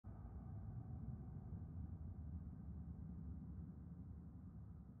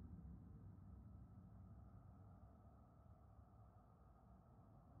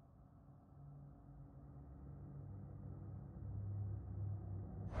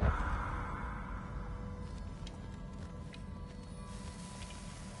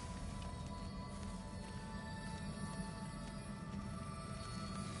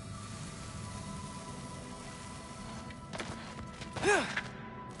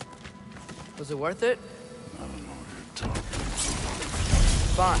Was it worth it? I don't know what you're talking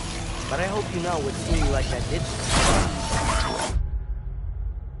Fine. But I hope you know what seeing you like that did to me.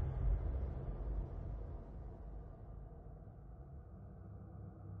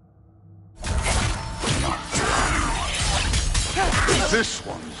 This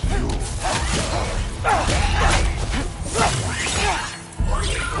one's yours.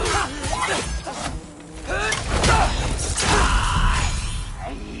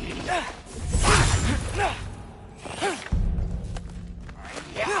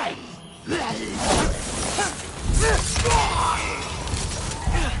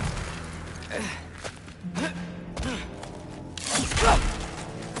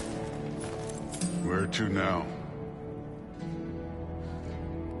 Where to now?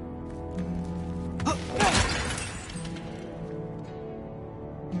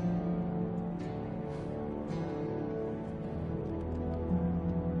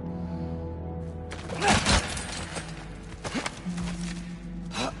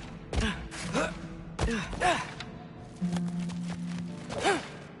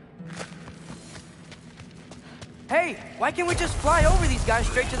 Hey, why can't we just fly over these guys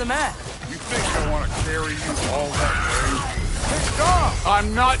straight to the mat? You think I want to carry you all that way? They're strong!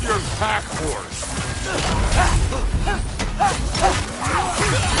 I'm not your pack horse.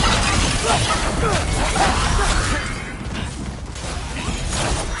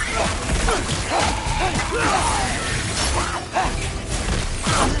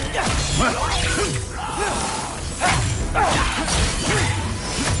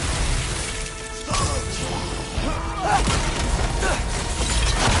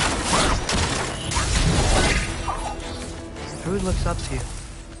 Druid looks up to you.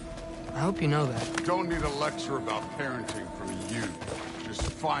 I hope you know that. Don't need a lecture about parenting from you. Just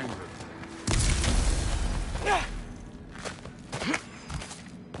find her.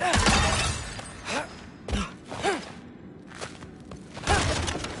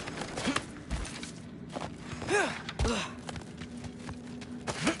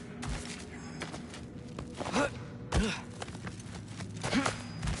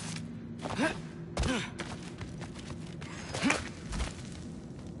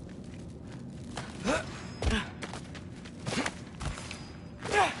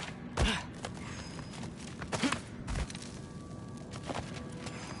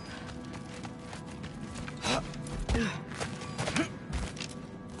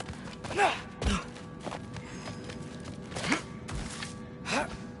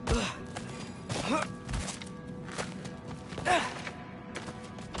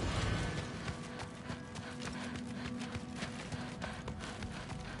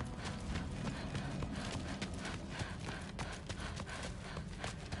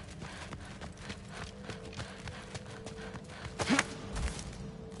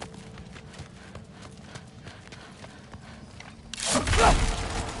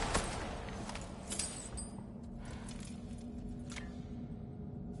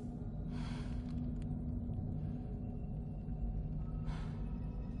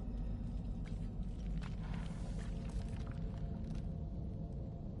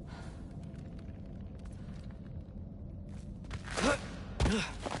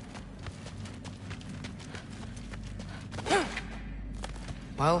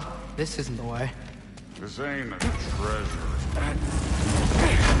 Well, this isn't the way. This ain't a treasure.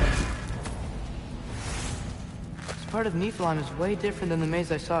 This part of Niflheim is way different than the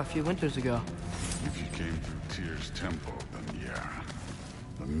maze I saw a few winters ago. If you came through Tyr's temple, then yeah.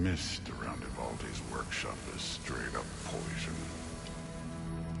 The mist around Ivaldi's workshop is straight up poison.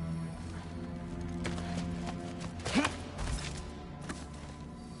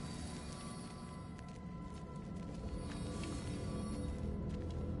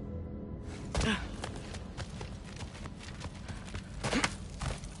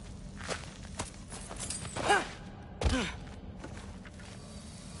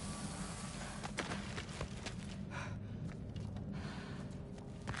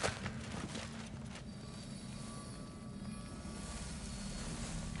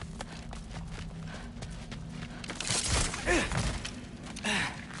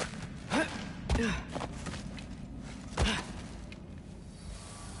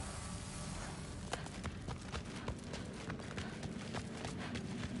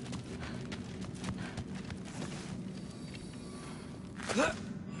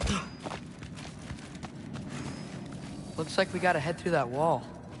 Looks like we gotta head through that wall.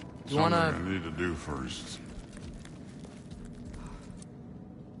 You Something wanna... I need to do first.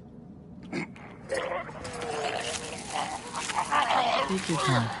 Take your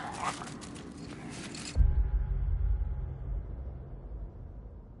time.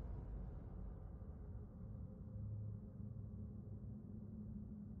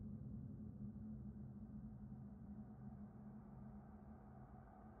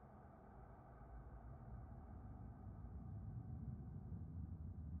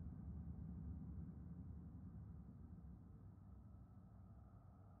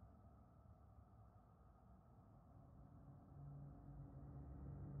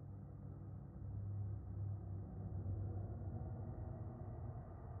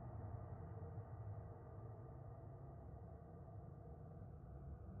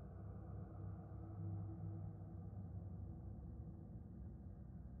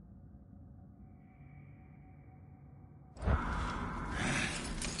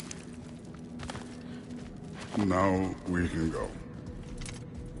 Now we can go.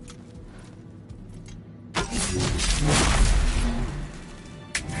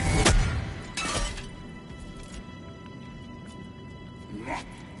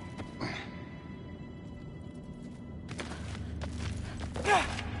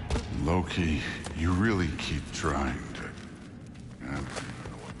 Loki, you really keep trying to... I don't even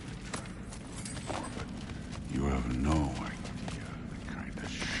know what you're trying to do anymore, but you have no idea the kind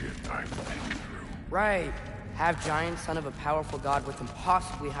of shit I've been through. Right. Half giant, son of a powerful god with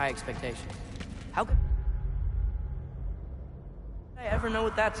impossibly high expectations. How could I ever know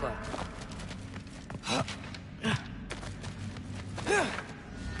what that's like?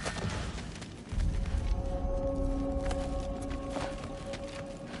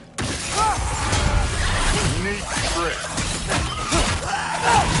 Neat trick.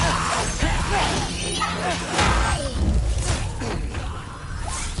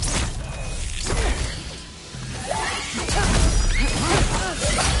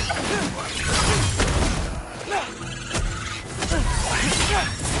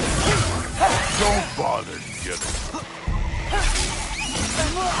 Don't bother getting.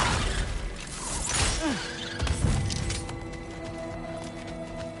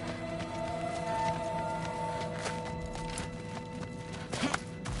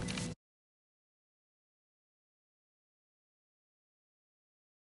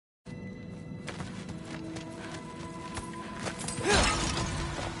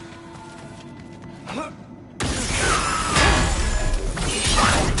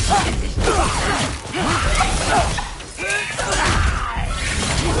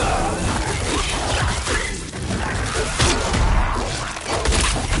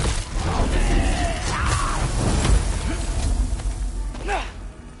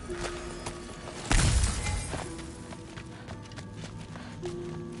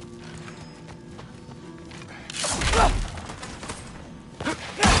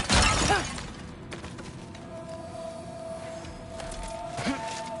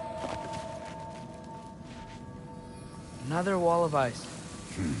 Another wall of ice.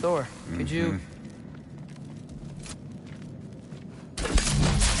 Thor, could you...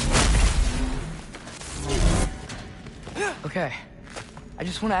 Okay. I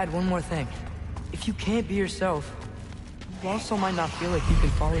just want to add one more thing. If you can't be yourself, you also might not feel like you can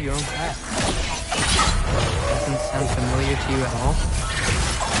follow your own path. Doesn't sound familiar to you at all?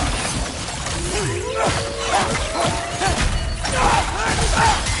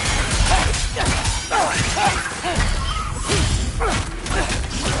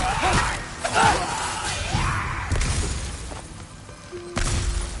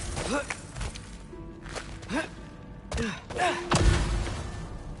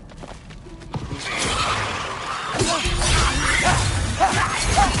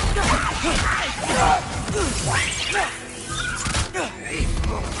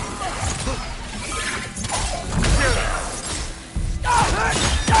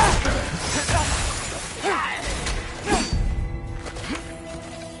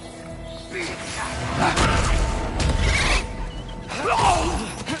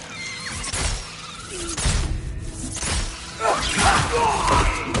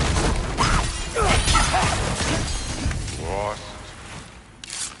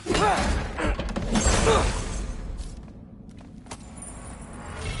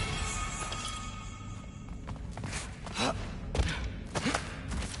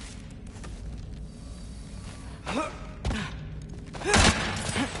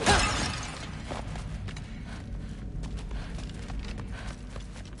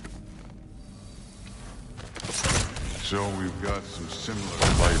 So we've got some similar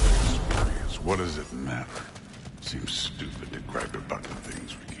life experience. What does it matter? Seems stupid to gripe about the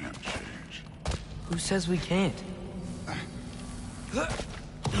things we can't change. Who says we can't?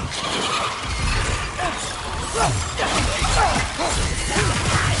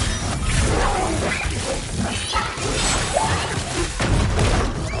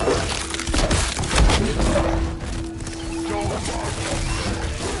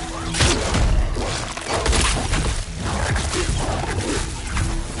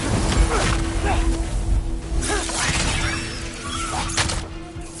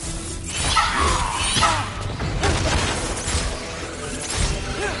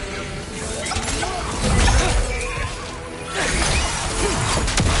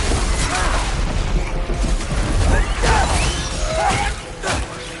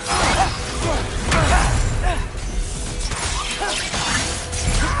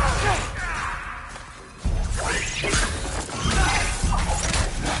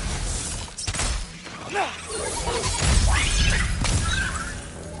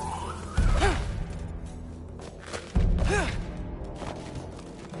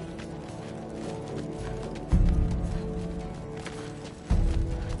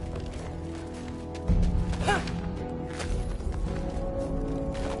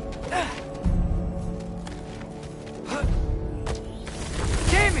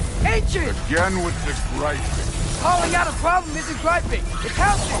 Attention! Again with the griping. Calling out a problem isn't griping. It's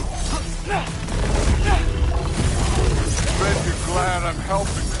helping. Bet you're glad I'm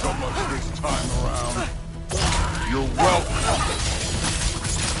helping so much this time around. You're welcome.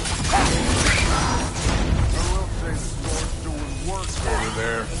 I will say the store's doing work over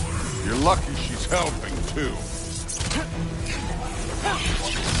there. You're lucky she's helping, too.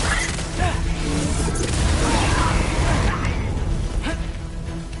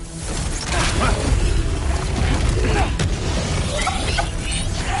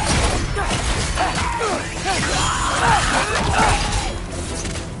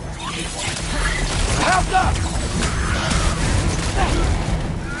 Help up!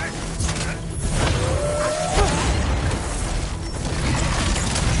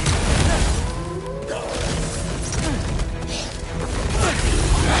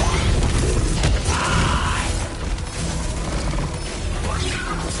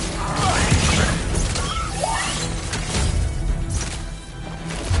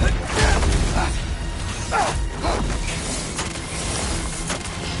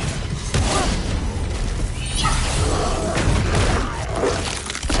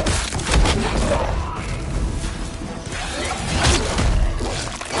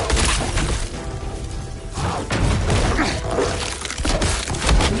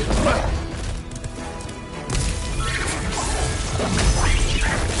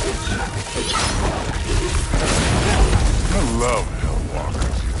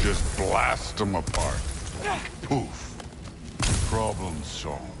 Them apart. Poof. Problem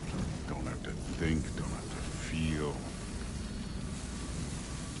solved. Don't have to think, don't have to feel.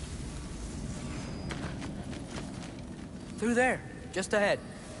 Through there, just ahead.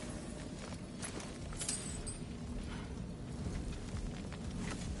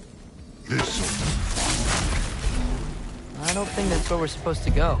 This'll be fun. I don't think that's where we're supposed to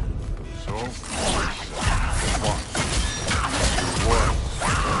go. So? Fun. What?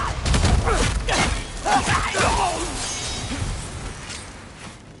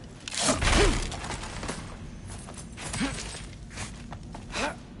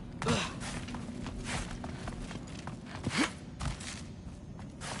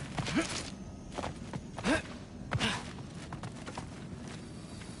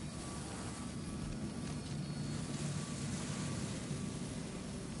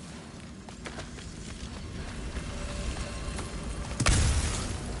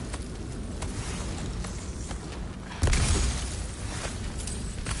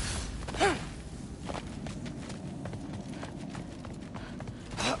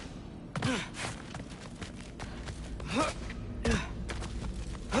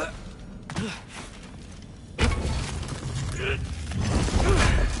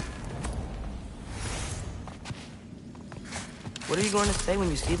 What are you going to say when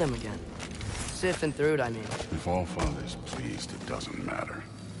you see them again? Sifting through it, I mean. If Allfather's pleased, it doesn't matter.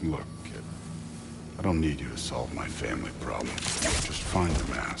 Look, kid. I don't need you to solve my family problem. Just find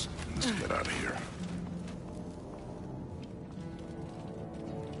the mask, and let's get out of here.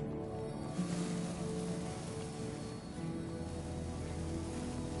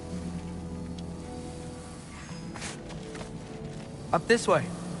 Up this way.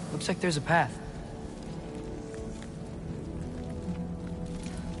 Looks like there's a path.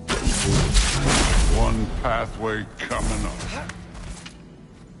 One pathway coming up.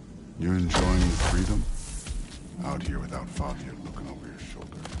 You enjoying the freedom? Out here without Fabio looking over your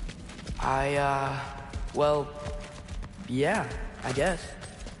shoulder. Well, yeah, I guess.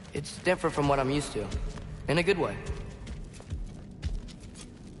 It's different from what I'm used to. In a good way.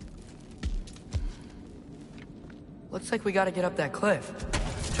 Looks like we gotta get up that cliff.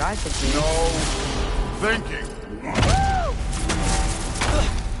 Try something. No thinking.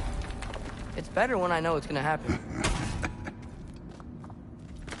 It's better when I know it's gonna happen.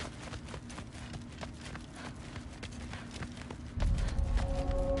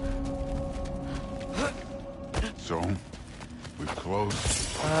 So, we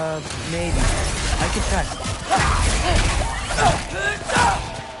close? Maybe. I can check.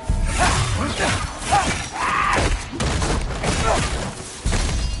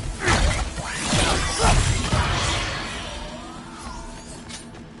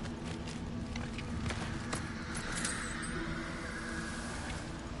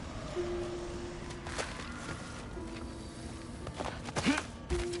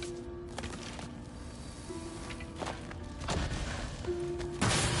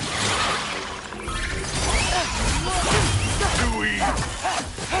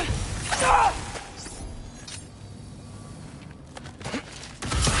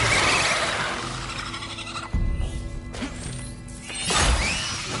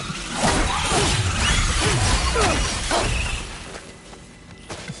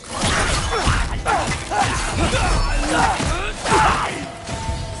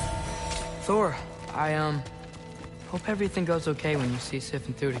 Thor, I, hope everything goes okay when you see Sif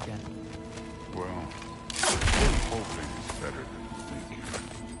and Thud again. Well, hoping is better than thinking.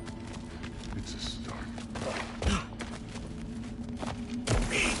 It's a start.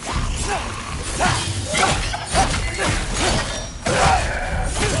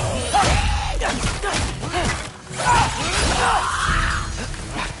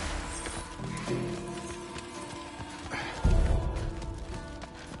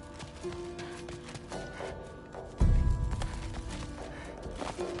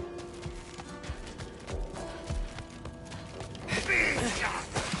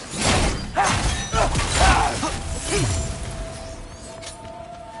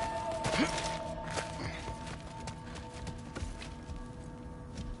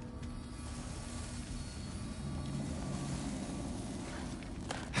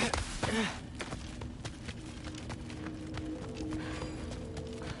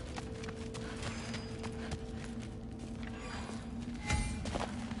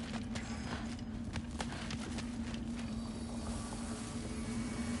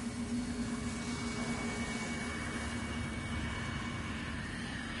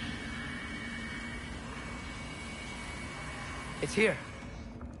 It's here.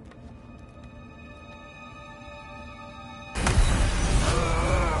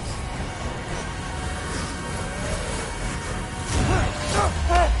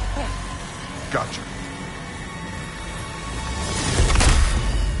 Gotcha.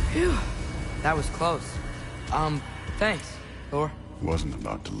 Phew. That was close. Thanks, Thor. Wasn't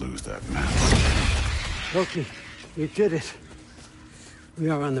about to lose that match. Loki, you did it. We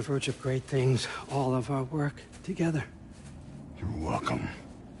are on the verge of great things. All of our work together. You're welcome.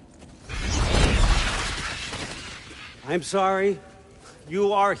 I'm sorry.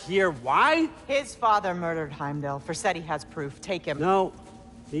 You are here. Why? His father murdered Heimdall. Forseti has proof. Take him. No.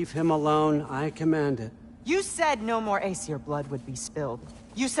 Leave him alone. I command it. You said no more Aesir blood would be spilled.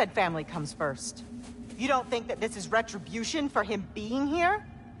 You said family comes first. You don't think that this is retribution for him being here?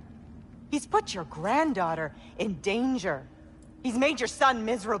 He's put your granddaughter in danger. He's made your son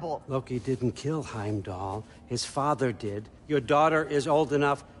miserable. Loki didn't kill Heimdall. His father did. Your daughter is old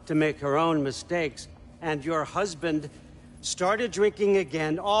enough to make her own mistakes. And your husband started drinking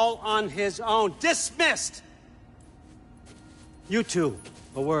again, all on his own. Dismissed! You two,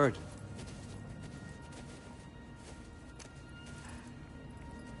 a word.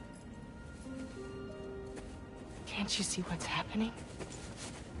 Can't you see what's happening?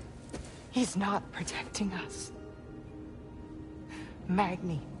 He's not protecting us.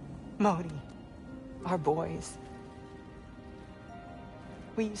 Magni, Modi, our boys.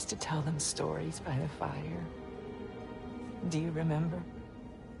 We used to tell them stories by the fire. Do you remember?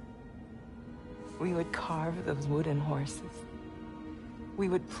 We would carve those wooden horses. We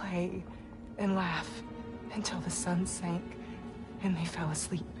would play and laugh until the sun sank and they fell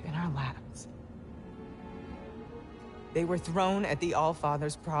asleep in our laps. They were thrown at the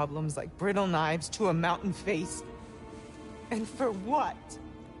Allfather's problems like brittle knives to a mountain face. And for what?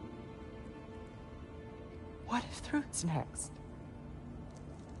 What if Thrud's next?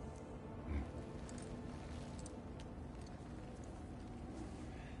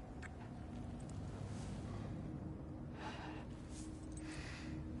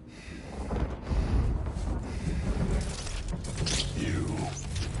 You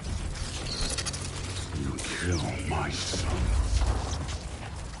kill my son.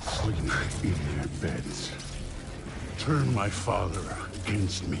 Sleep in their beds. Turn my father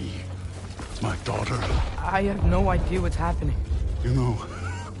against me. My daughter. I have no idea what's happening. You know,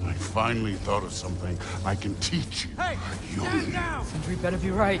 I finally thought of something I can teach you. Hey! Stand down! Sindri better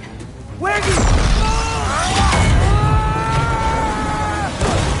be right. Where you...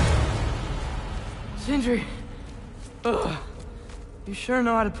 Sindri! Ugh. You sure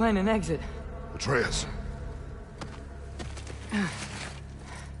know how to plan an exit. Atreus.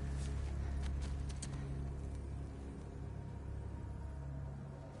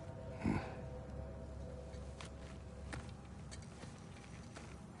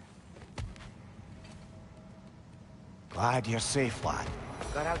 Glad you're safe, lad.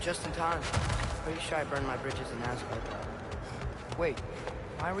 Got out just in time. Pretty sure I burned my bridges in Asgard. Wait,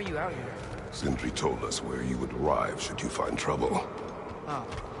 why were you out here? Sindri told us where you would arrive should you find trouble. Oh,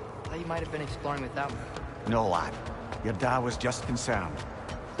 I thought you might have been exploring without me. No, lad. Your dad was just concerned.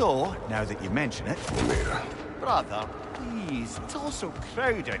 Though, now that you mention it... Mimir, Brother, please, it's all so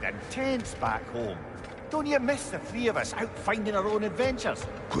crowded and tense back home. Don't you miss the three of us out finding our own adventures?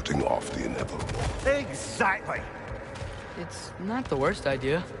 putting off the inevitable. Exactly. It's not the worst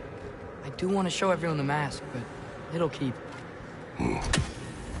idea. I do want to show everyone the mask, but it'll keep.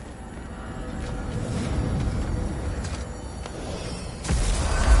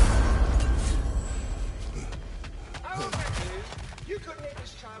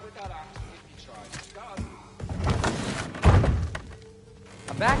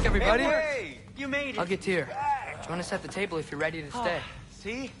 luck, everybody. Hey, you made it. I'll get to you. Join us at the table if you're ready to stay.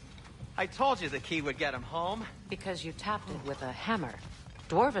 See? I told you the key would get him home. Because you tapped it with a hammer.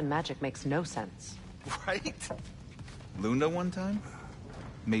 Dwarven magic makes no sense. Right? Luna one time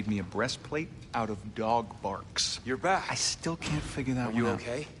made me a breastplate out of dog barks. You're back. I still can't figure that Are one you out.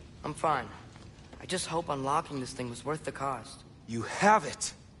 okay? I'm fine. I just hope unlocking this thing was worth the cost. You have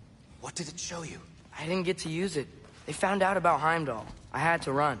it. What did it show you? I didn't get to use it. They found out about Heimdall. I had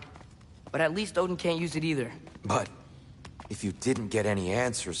to run. But at least Odin can't use it either. But if you didn't get any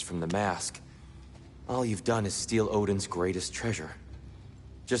answers from the mask, all you've done is steal Odin's greatest treasure.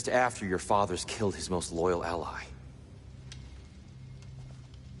 Just after your father's killed his most loyal ally.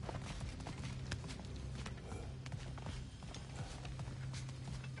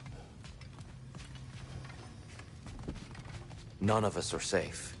 None of us are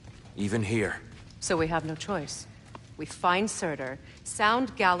safe. Even here. So we have no choice. We find Surtur,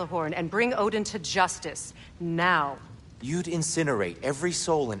 sound Galahorn, and bring Odin to justice. Now. You'd incinerate every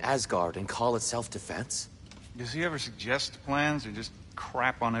soul in Asgard and call it self-defense? Does he ever suggest plans or just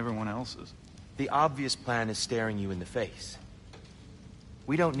crap on everyone else's? The obvious plan is staring you in the face.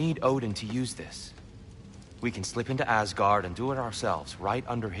 We don't need Odin to use this. We can slip into Asgard and do it ourselves, right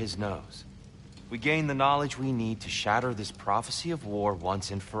under his nose. We gain the knowledge we need to shatter this prophecy of war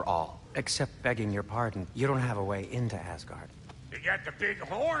once and for all. Except begging your pardon, you don't have a way into Asgard. They got the big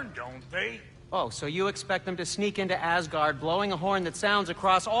horn, don't they? Oh, so you expect them to sneak into Asgard, blowing a horn that sounds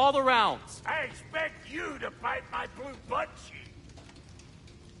across all the realms? I expect you to bite my blue butt cheek.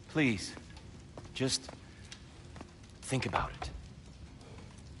 Please, just think about it.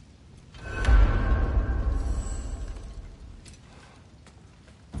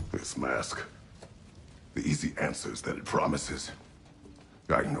 This mask. The easy answers that it promises.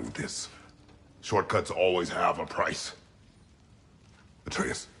 I know this. Shortcuts always have a price.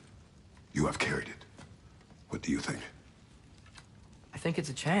 Atreus, you have carried it. What do you think? I think it's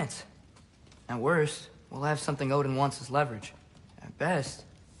a chance. At worst, we'll have something Odin wants as leverage. At best,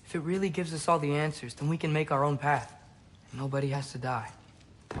 if it really gives us all the answers, then we can make our own path. Nobody has to die.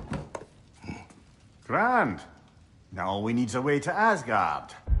 Grand. Now all we need's a way to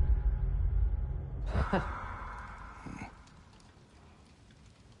Asgard.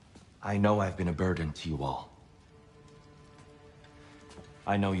 I know I've been a burden to you all.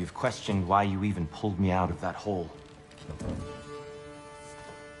 I know you've questioned why you even pulled me out of that hole.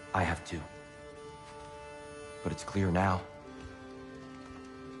 I have too. But it's clear now.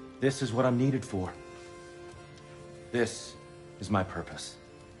 This is what I'm needed for. This is my purpose.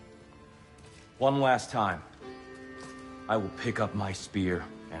 One last time, I will pick up my spear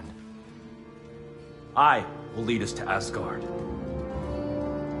and I will lead us to Asgard.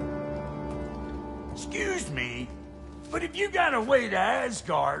 Excuse me, but if you got a way to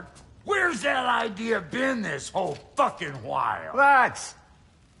Asgard, where's that idea been this whole fucking while? That's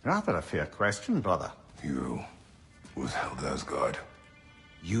rather a fair question, brother. You withheld Asgard.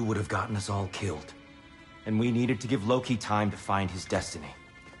 You would have gotten us all killed. And we needed to give Loki time to find his destiny.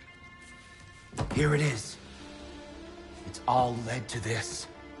 Here it is. It's all led to this.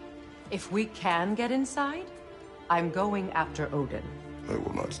 If we can get inside, I'm going after Odin. I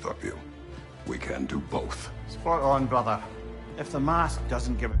will not stop you. We can do both. Spot on, brother. If the mask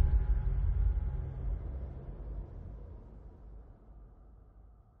doesn't give it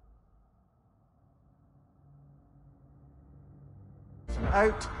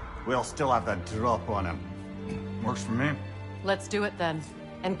out, we'll still have the drop on him. Works for me. Let's do it then.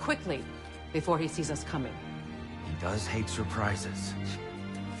 And quickly, before he sees us coming. He does hate surprises.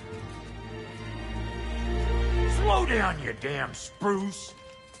 Slow down, you damn spruce.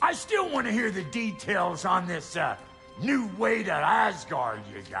 I still want to hear the details on this, new way to Asgard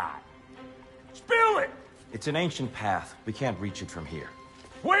you got. Spill it! It's an ancient path. We can't reach it from here.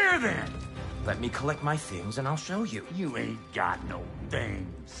 Where then? Let me collect my things and I'll show you. You ain't got no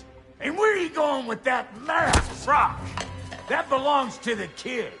things. And where you going with that mask, Brock? That belongs to the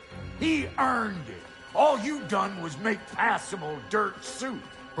kid. He earned it. All you done was make passable dirt soup.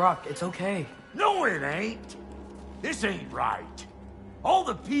 Brock, it's okay. No, it ain't. This ain't right. All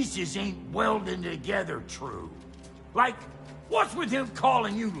the pieces ain't welding together true. Like, what's with him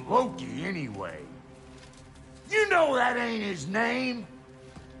calling you Loki anyway? You know that ain't his name.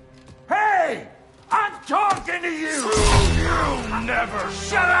 Hey! I'm talking to you! You never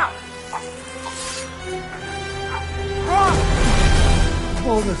shut up!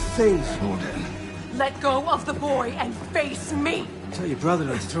 All the things. Odin. Let go of the boy and face me! Tell your brother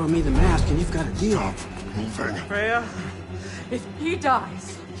to throw me the mask and you've got a deal. Stop moving. Freya, if he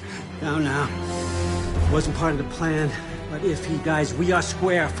dies... No. Wasn't part of the plan. But if he dies, we are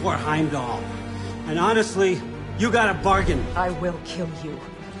square for Heimdall. And honestly, you got a bargain. I will kill you.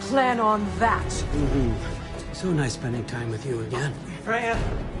 Plan on that. So nice spending time with you again. Freya,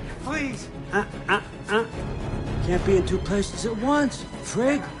 please. Can't be in two places at once,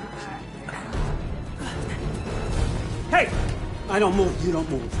 Frigg. Hey! I don't move, you don't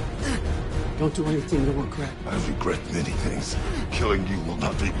move. Don't do anything that will regret. I regret many things. Killing you will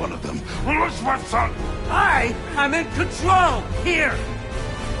not be one of them. Unless my son! I am in control! Here!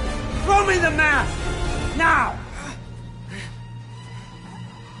 Throw me the mask! Now!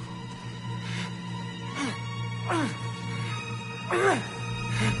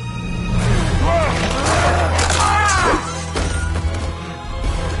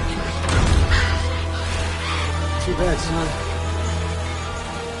 Too bad, son.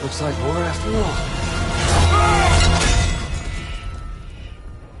 Looks like war after all.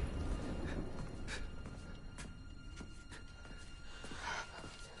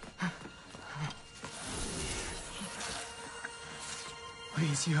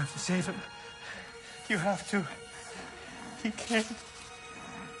 Please, you have to save him. You have to. He can't.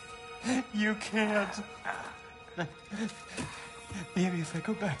 You can't. Maybe if I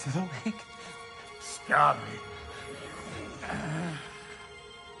go back to the lake. Stop it.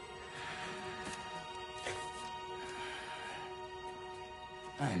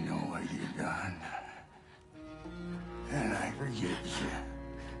 I know what you've done. And I forgive you.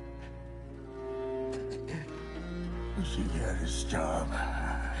 He got his job.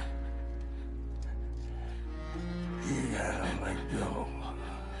 You gotta let go.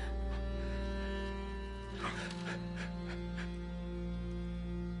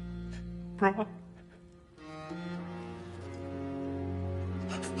 Bro.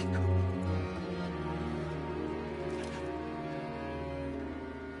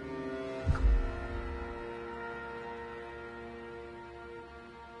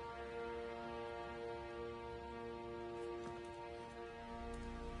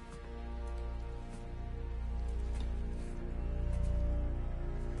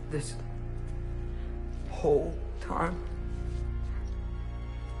 This whole time?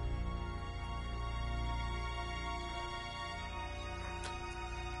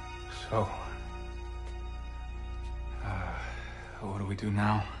 So, what do we do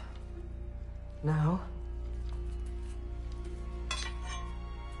now? Now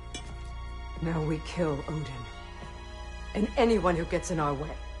we kill Odin. And anyone who gets in our way.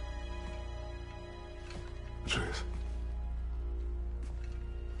 Truth.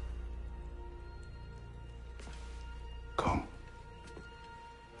 Come.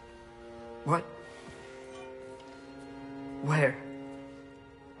 What? Where?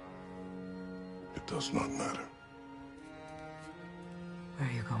 It does not matter. Where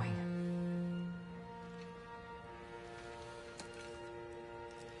are you going?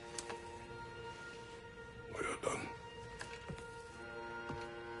 We are done.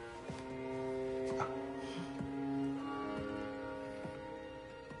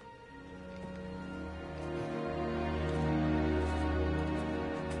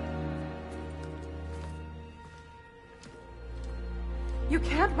 You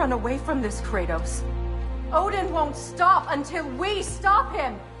can't run away from this, Kratos. Odin won't stop until we stop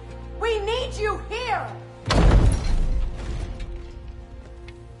him! We need you here!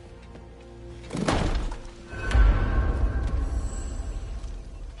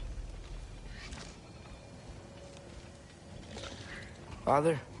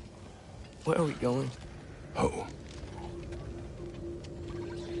 Father, where are we going? Oh.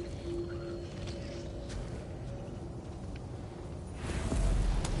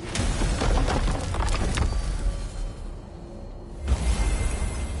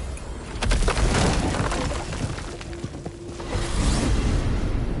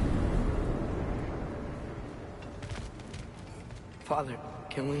 Father,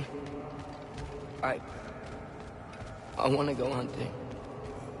 can we? I want to go hunting.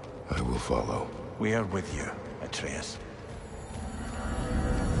 I will follow. We are with you, Atreus.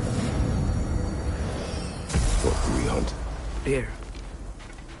 What do we hunt? Deer.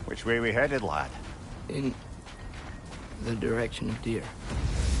 Which way we headed, lad? In the direction of deer.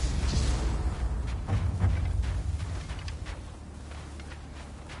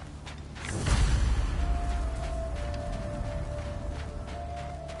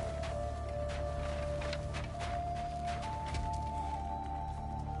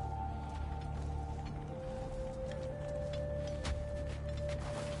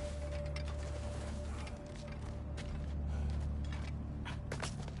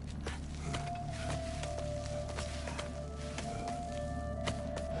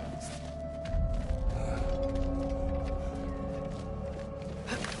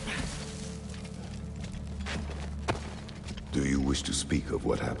 wish to speak of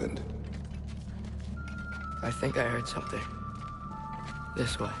what happened? I think I heard something.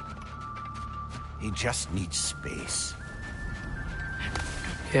 This way. He just needs space.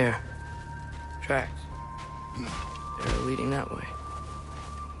 Here. Tracks. They're leading that way.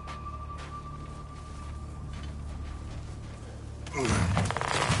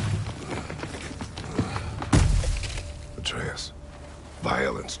 Atreus,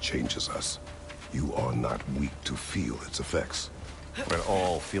 violence changes us. You are not weak to feel its effects. We're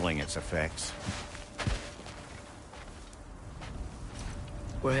all feeling its effects.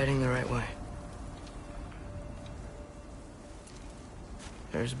 We're heading the right way.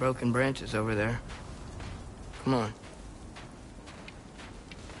 There's broken branches over there. Come on.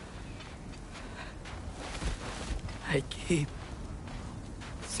 I keep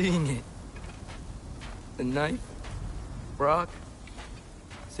seeing it. The knife, Brock,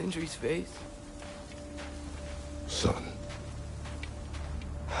 Sindri's face. Son.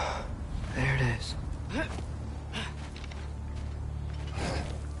 There it is.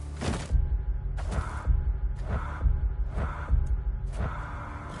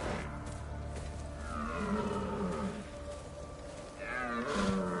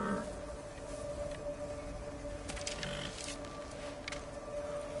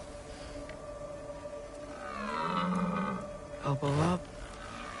 Elbow up.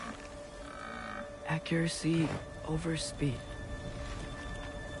 Accuracy over speed.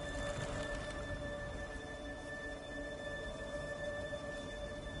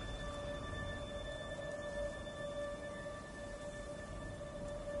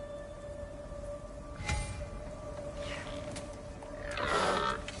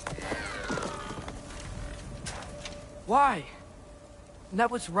 Why?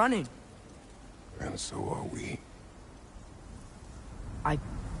 That was running. And so are we. I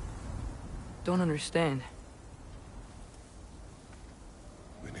don't understand.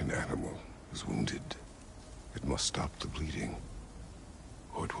 When an animal is wounded, it must stop the bleeding,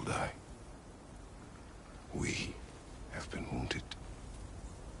 or it will die. We have been wounded.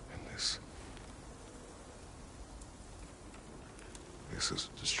 And this is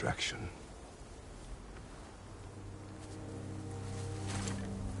a distraction.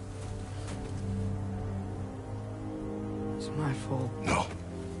 It's my fault. No.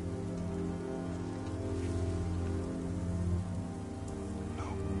 No.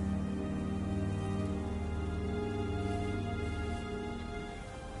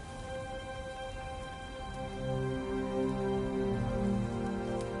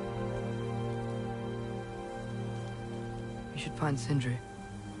 We should find Sindri.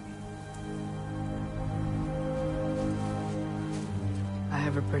 I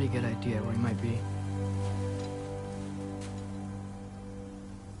have a pretty good idea where he might be.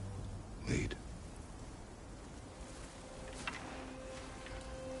 Lead.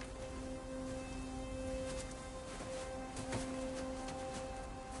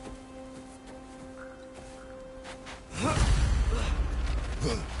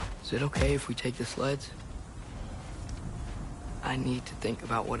 Is it okay if we take the sleds? I need to think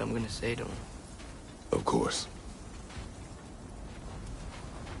about what I'm gonna say to him. Of course.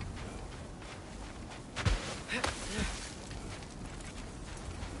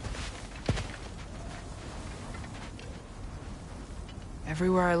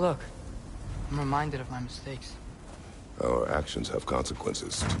 Everywhere I look, I'm reminded of my mistakes. Our actions have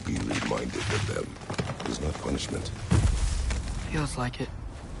consequences. To be reminded of them is not punishment. Feels like it.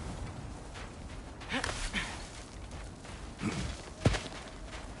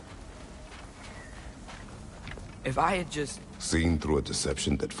 If I had just... Seen through a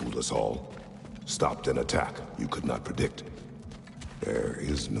deception that fooled us all. Stopped an attack you could not predict. There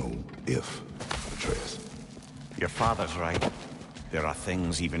is no if, Atreus. Your father's right. There are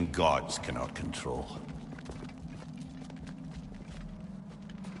things even gods cannot control.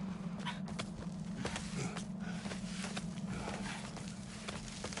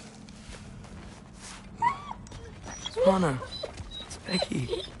 Swana, it's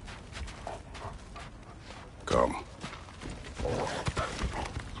Becky. Come.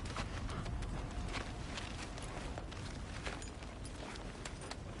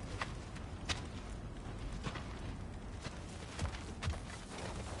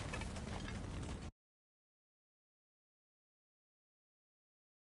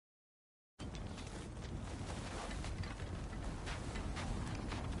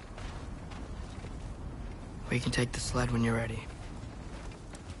 We can take the sled when you're ready.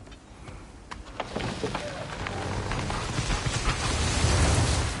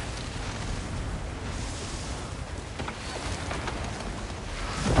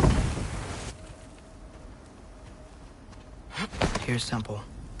 Tyr's temple.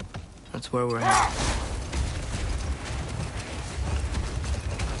 That's where we're headed.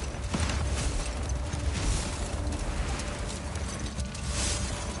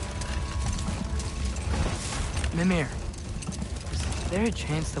 Mimir, is there a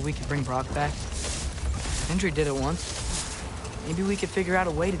chance that we could bring Brock back? Sindri did it once. Maybe we could figure out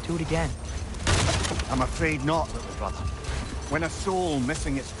a way to do it again. I'm afraid not, little brother. When a soul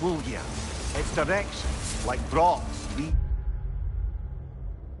missing its full gear, its direction, like Brock's,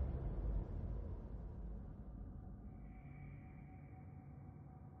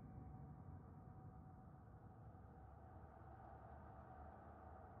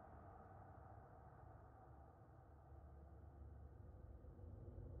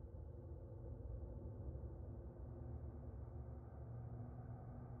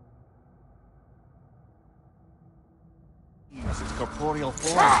 its corporeal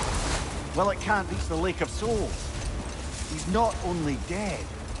form. Well, it can't reach the Lake of Souls. He's not only dead,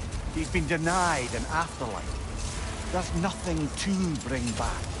 he's been denied an afterlife. There's nothing to bring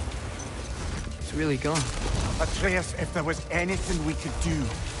back. It's really gone. Atreus, if there was anything we could do,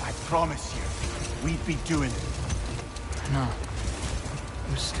 I promise you, we'd be doing it. I know.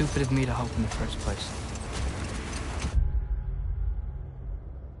 It was stupid of me to hope in the first place.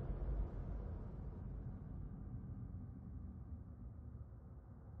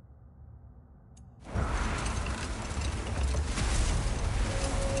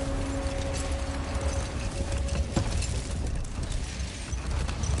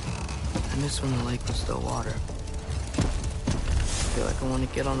 I miss when the lake was still water. I feel like I want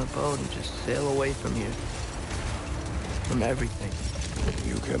to get on a boat and just sail away from here. From everything.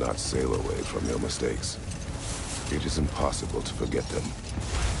 You cannot sail away from your mistakes. It is impossible to forget them.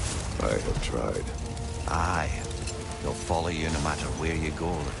 I have tried. Aye. They'll follow you no matter where you go,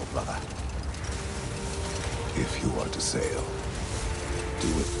 little brother. If you are to sail,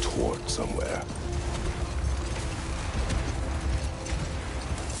 do it toward somewhere.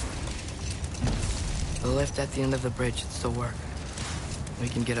 The lift at the end of the bridge should still work. We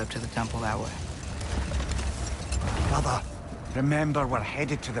can get up to the temple that way. Brother, remember we're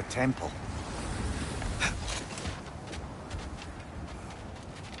headed to the temple.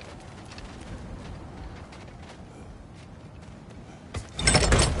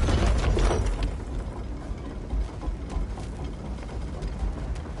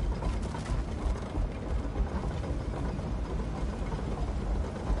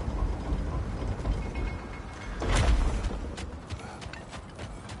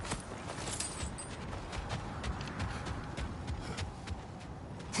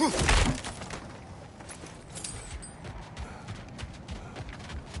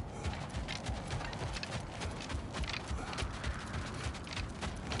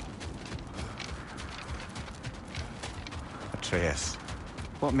 Atreus,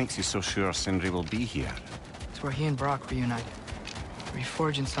 what makes you so sure Sindri will be here? It's where he and Brock reunited.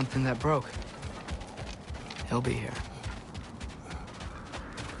 Reforging something that broke. He'll be here.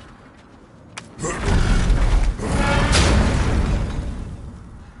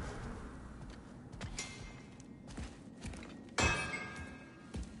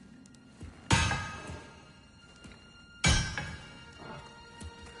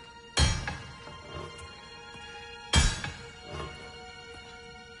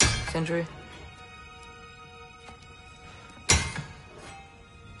 Sindri?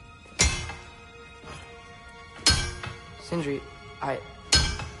 Sindri,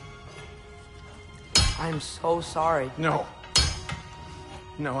 I'm so sorry. No.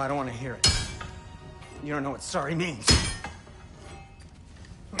 No, I don't want to hear it. You don't know what sorry means.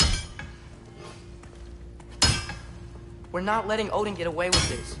 We're not letting Odin get away with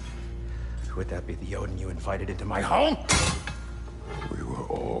this. Would that be the Odin you invited into my home? We were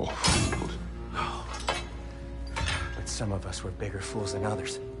all fooled. But some of us were bigger fools than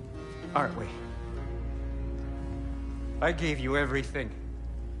others. Aren't we? I gave you everything.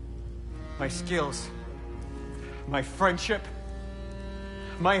 My skills. My friendship.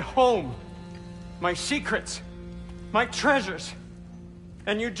 My home. My secrets. My treasures.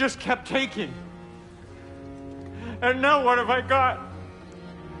 And you just kept taking. And now what have I got?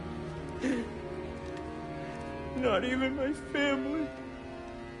 Not even my family.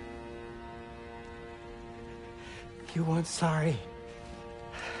 You want sorry?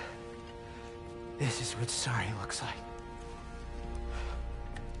 This is what sorry looks like.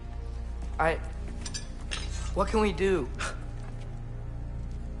 What can we do?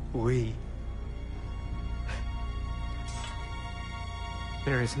 We.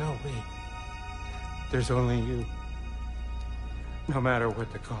 There is no we. There's only you. No matter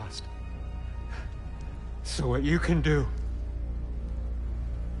what the cost. So what you can do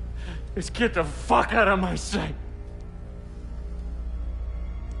is get the fuck out of my sight.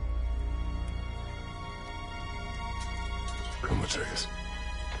 Come, Atreus.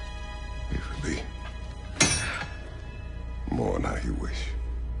 Leave it be. Mourn how you wish.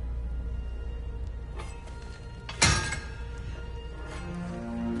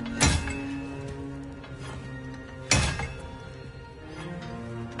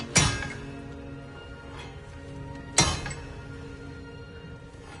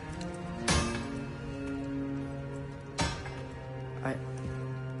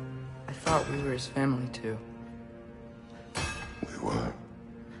 I thought we were his family too. We were.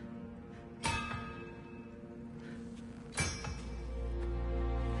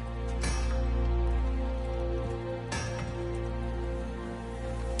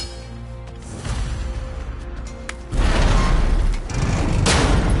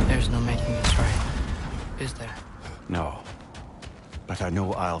 There's no making this right, is there? No. But I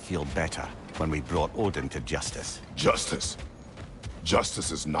know I'll feel better when we brought Odin to justice. Justice.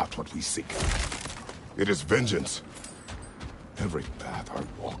 Justice is not what we seek. It is vengeance. Every path I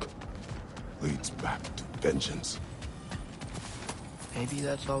walk leads back to vengeance. Maybe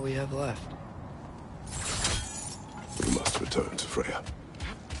that's all we have left. We must return to Freya.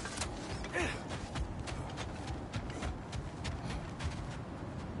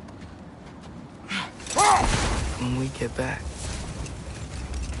 When we get back,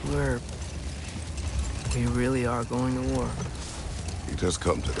 we really are going to war. It has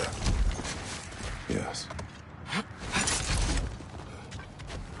come to that. Yes.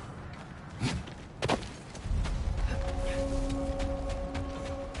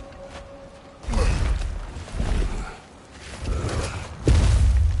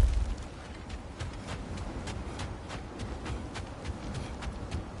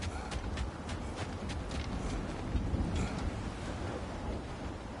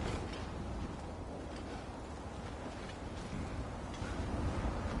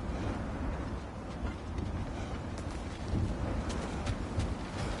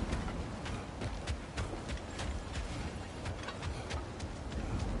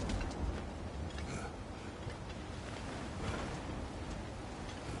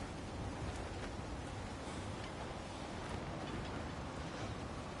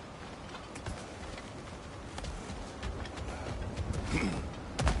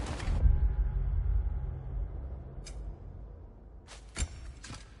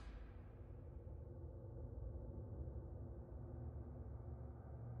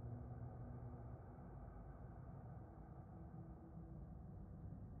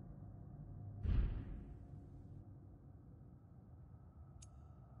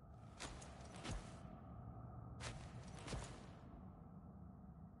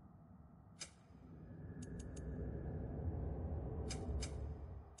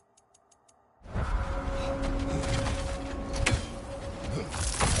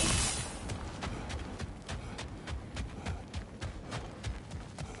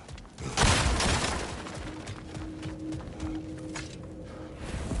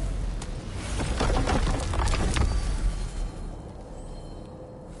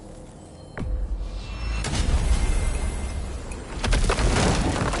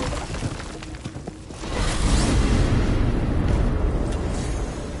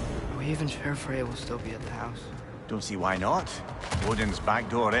 Even sure Freya will still be at the house. Don't see why not. Odin's back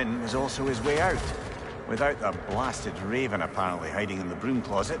door in is also his way out. Without the blasted raven apparently hiding in the broom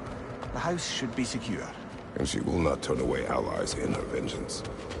closet, the house should be secure. And she will not turn away allies in her vengeance.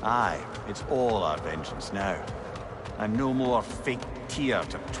 Aye, it's all our vengeance now. And no more fake Tyr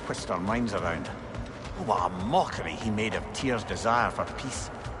to twist our minds around. Oh, what a mockery he made of Tyr's desire for peace.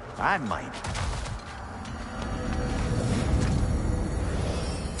 And mine.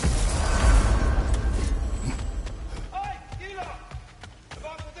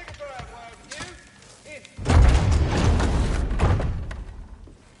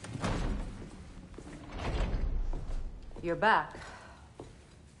 You're back.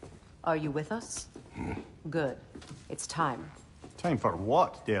 Are you with us? Good. It's time. Time for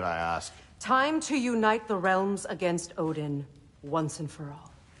what, dare I ask? Time to unite the realms against Odin, once and for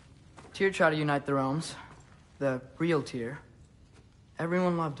all. Tyr tried to unite the realms. The real Tyr.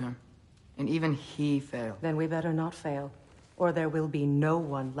 Everyone loved him. And even he failed. Then we better not fail, or there will be no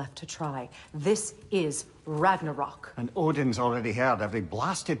one left to try. This is Ragnarok. And Odin's already heard every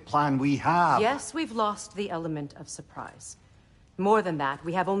blasted plan we have. Yes, we've lost the element of surprise. More than that,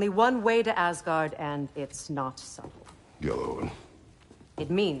 we have only one way to Asgard, and it's not subtle. Yellow one.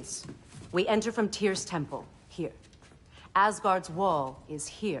 It means we enter from Tyr's temple, here. Asgard's wall is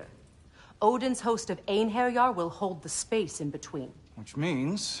here. Odin's host of Einherjar will hold the space in between. Which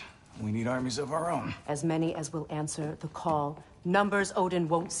means We need armies of our own. As many as will answer the call. Numbers Odin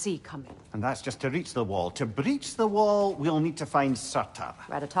won't see coming. And that's just to reach the wall. To breach the wall, we'll need to find Surtur.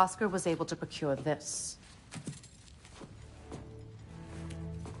 Ratatoskr was able to procure this.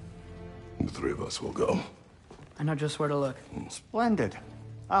 The three of us will go. I know just where to look. Splendid.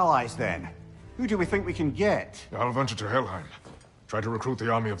 Allies, then. Who do we think we can get? I'll venture to Helheim. Try to recruit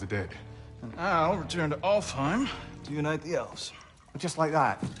the army of the dead. And I'll return to Alfheim to unite the elves. Just like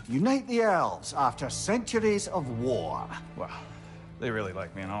that. Unite the elves after centuries of war. Well, they really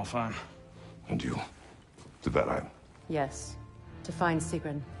like me in Alfheim. And you? To Valheim. Yes. To find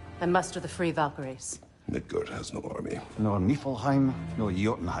Sigrun and muster the free Valkyries. Midgard has no army. No Niflheim, no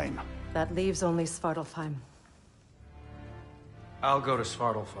Jotunheim. That leaves only Svartalfheim. I'll go to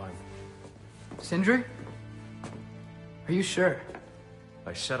Svartalfheim. Sindri? Are you sure?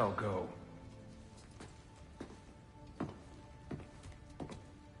 I said I'll go.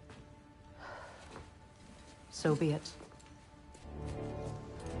 So be it.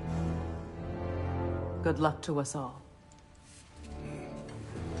 Good luck to us all.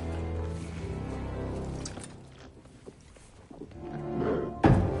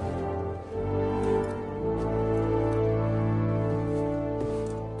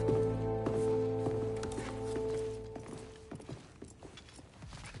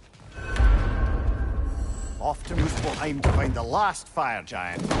 Off to Muspelheim to find the last fire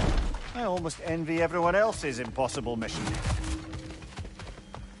giant. I almost envy everyone else's impossible mission.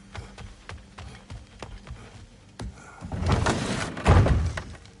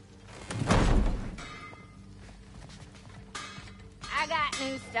 I got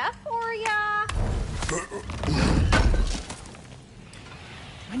new stuff for ya.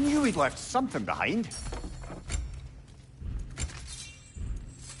 I knew he'd left something behind.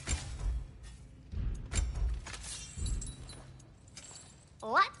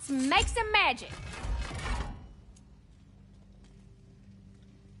 Let's make some magic.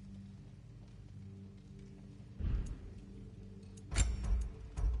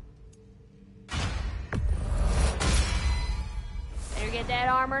 Better get that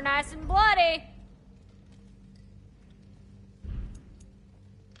armor nice and bloody.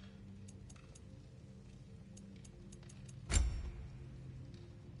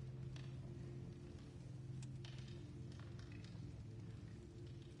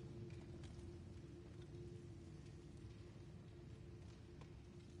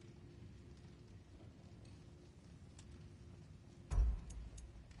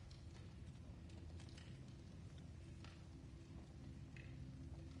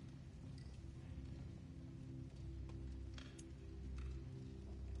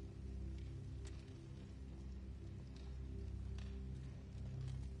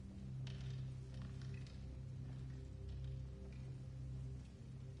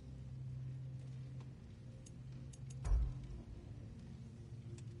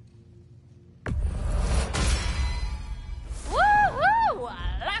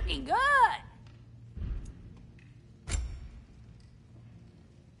 Looking good.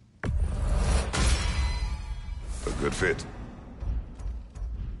 A good fit.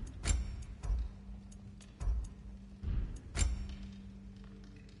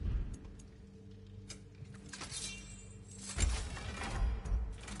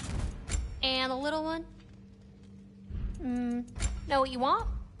 And the little one? Know what you want?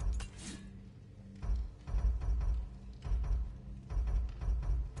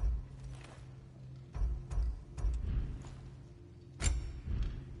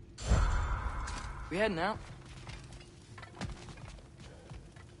 We heading out?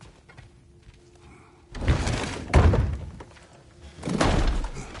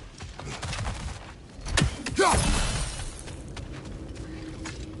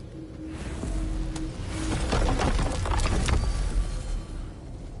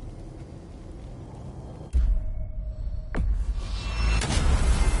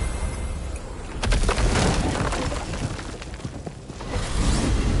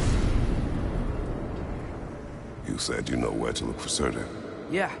 You said you know where to look for Surtur.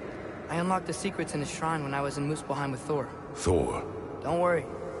 Yeah. I unlocked the secrets in his shrine when I was in Muspelheim with Thor. Thor? Don't worry.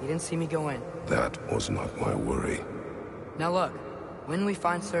 He didn't see me go in. That was not my worry. Now look. When we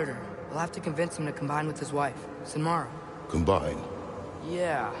find Surtur, we'll have to convince him to combine with his wife, Sinmara. Combine?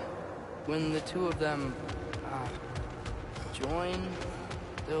 Yeah. When the two of them, join,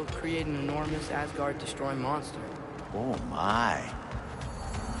 they'll create an enormous Asgard-destroying monster. Oh my.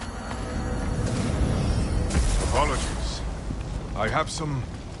 Apologies. I have some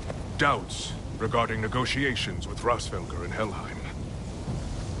doubts regarding negotiations with Rasvelger in Helheim.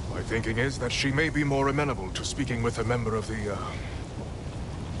 My thinking is that she may be more amenable to speaking with a member of the,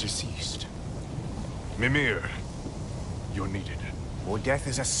 deceased. Mimir, you're needed. Oh, death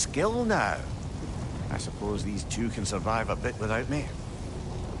is a skill now. I suppose these two can survive a bit without me.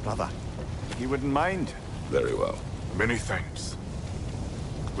 Brother, you wouldn't mind? Very well. Many thanks.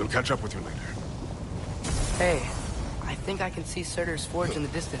 We'll catch up with you later. Hey, I think I can see Surtur's forge in the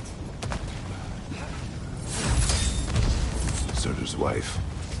distance. Surtur's wife.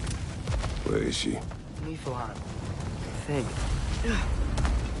 Where is she? Niflheim, I think.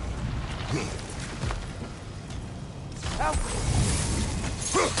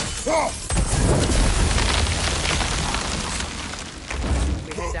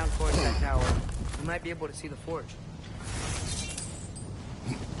 We head down towards that tower. We might be able to see the forge.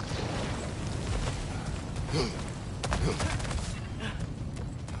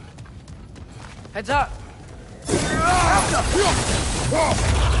 Heads up!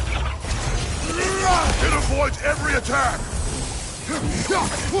 It avoids every attack! I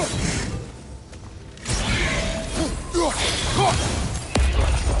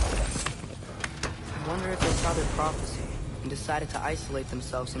wonder if they saw their prophecy and decided to isolate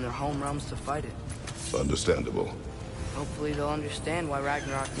themselves in their home realms to fight it. Understandable. Hopefully they'll understand why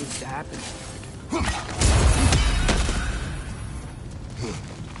Ragnarok needs to happen.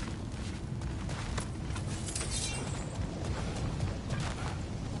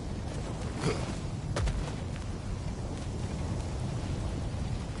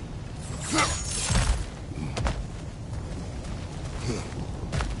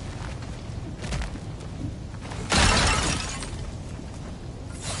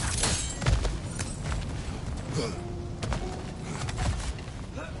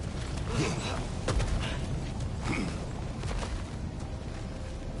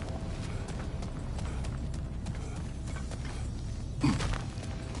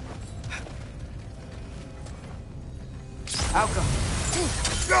 Alka!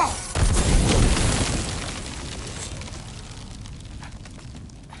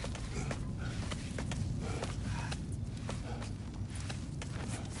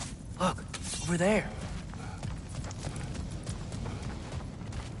 Look, over there.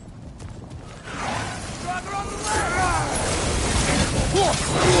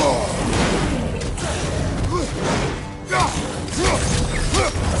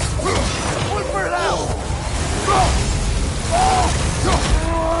 Look for it out!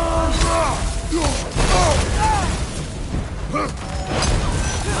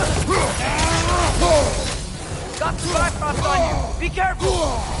 Got the Bifrost on you! Be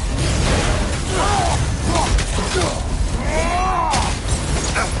careful!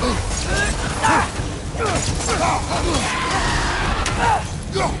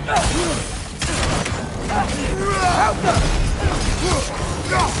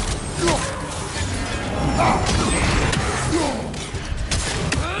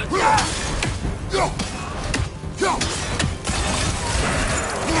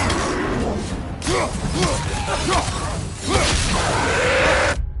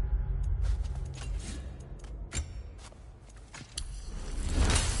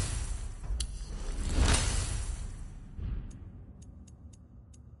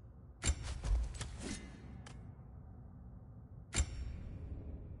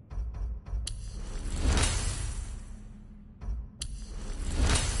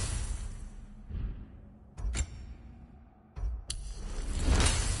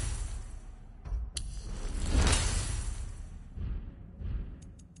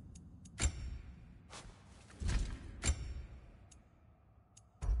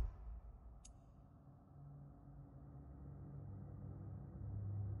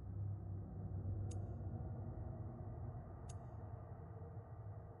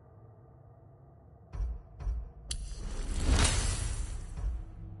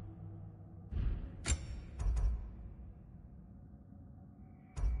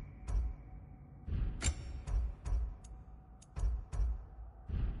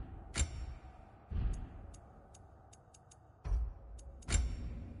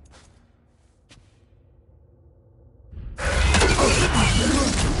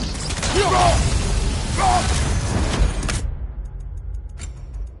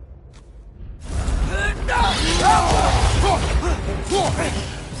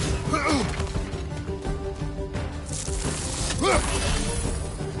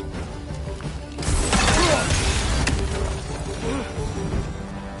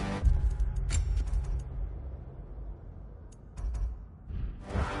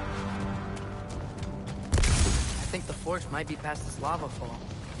 I think the forge might be past this lava fall.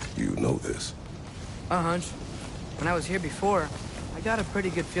 You know this. A hunch. When I was here before, I got a pretty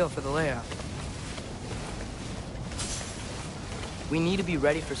good feel for the layout. We need to be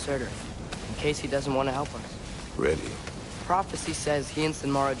ready for Surtur, in case he doesn't want to help us. Ready. Prophecy says he and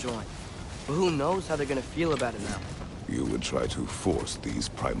Sinmara join. But who knows how they're gonna feel about it now? You would try to force these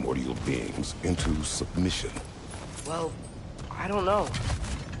primordial beings into submission. Well, I don't know.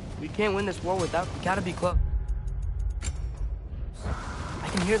 We can't win this war without... We gotta be close. I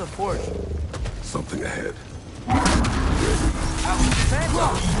can hear the forge. Something ahead.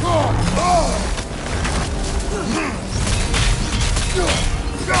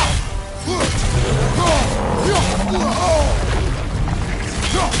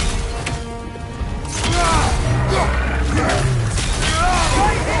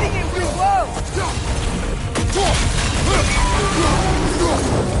 Try hitting it with love!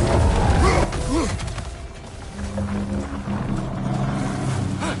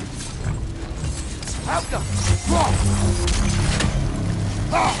 Outcome!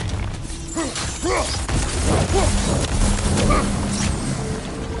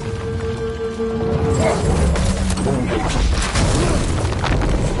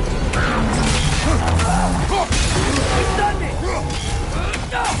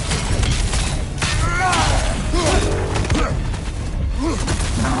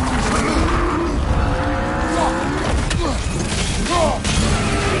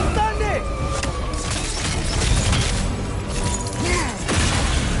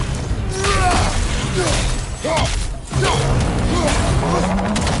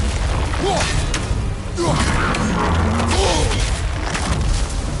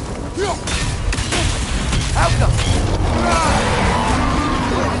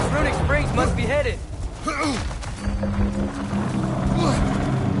 Must be headed.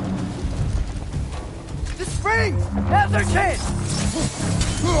 The springs! Now's our chance!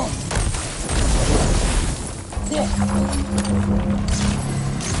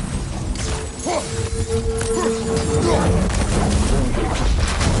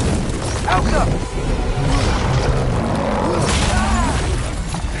 Outcome!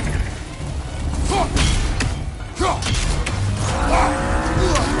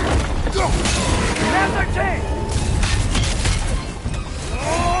 Now's our chance!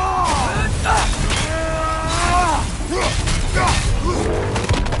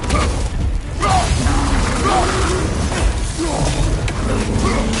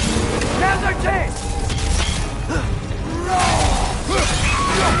 Now's our chance!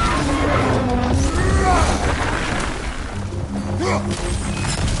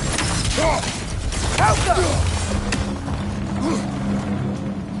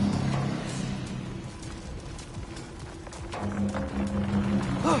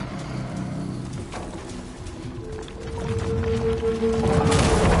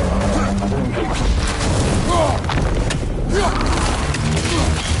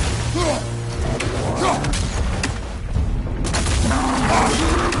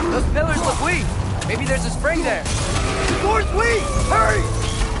 Those pillars look weak. Maybe there's a spring there. The door's weak! Hurry!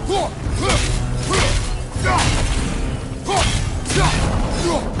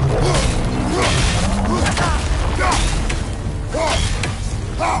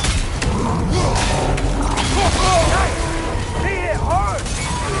 Nice! Hit it hard!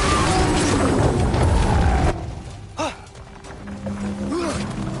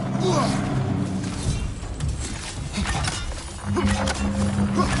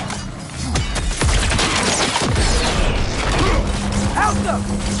 Out them!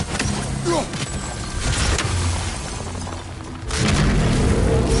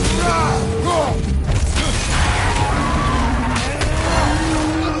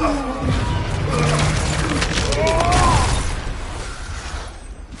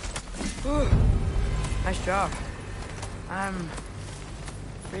 Nice job. I'm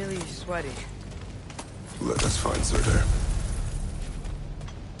really sweaty. Let us find Surtur.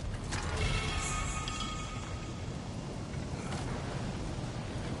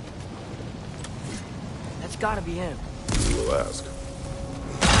 That's gotta be him. We will ask.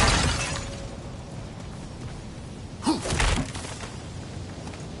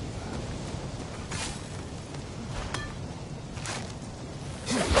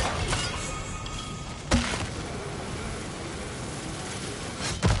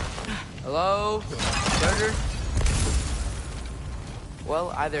 Hello? Surtur?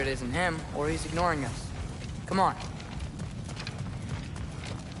 Well, either it isn't him, or he's ignoring us. Come on.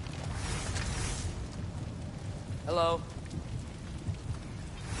 Hello?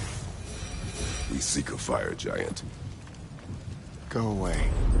 We seek a fire giant. Go away.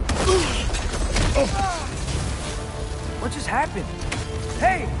 What just happened?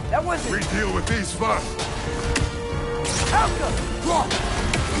 Hey, that wasn't... We deal with these first! Alka!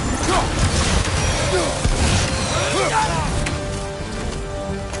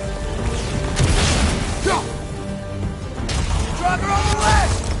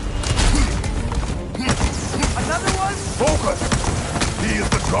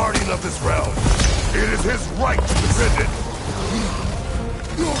 guardian of this realm. It is his right to defend it.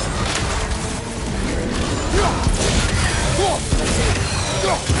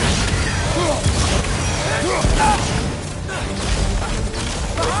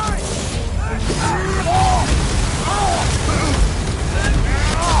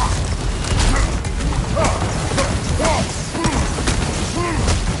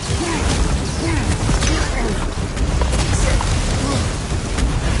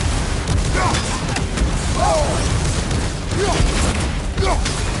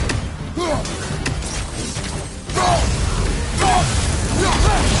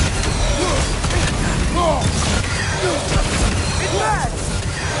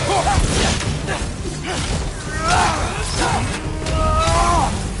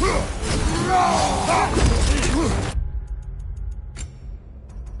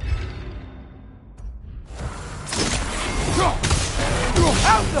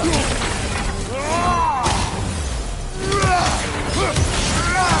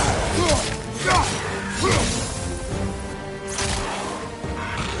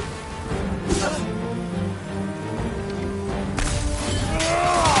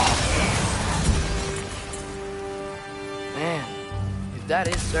 Man, if that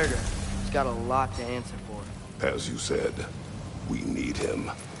is Surtur, he's got a lot to answer for. As you said, we need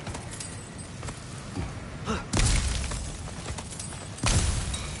him.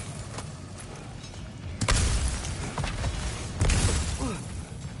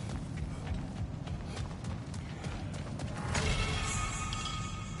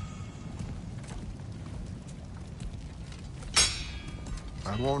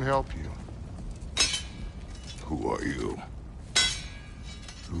 I won't help you. Who are you?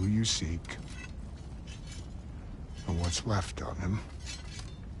 Who you seek, and what's left of him.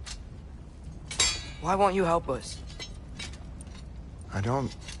 Why won't you help us? I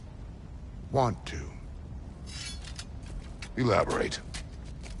don't want to. Elaborate.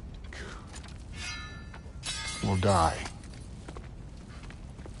 We'll die.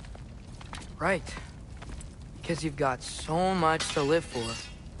 Right. Because you've got so much to live for.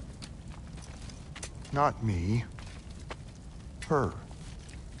 Not me. Her.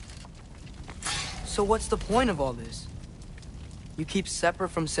 So what's the point of all this? You keep separate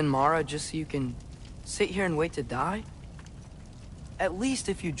from Sinmara just so you can sit here and wait to die? At least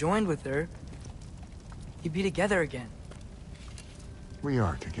if you joined with her, you'd be together again. We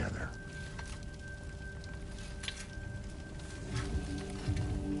are together.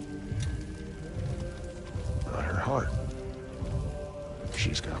 Got her heart.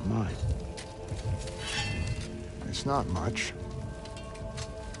 She's got mine. It's not much,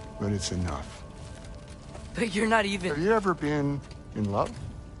 but it's enough. But you're not even... Have you ever been in love?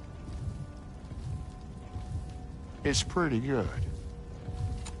 It's pretty good.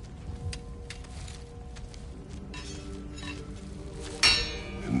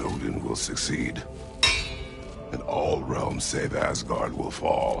 And Odin will succeed. And all realms save Asgard will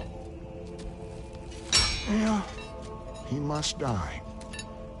fall. Yeah, he must die.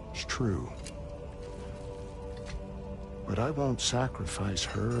 It's true. But I won't sacrifice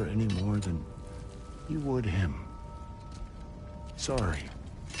her any more than you would him. Sorry.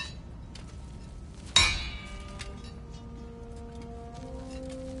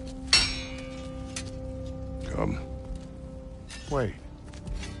 Come. Wait.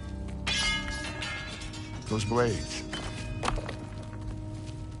 Those blades.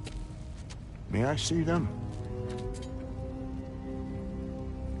 May I see them?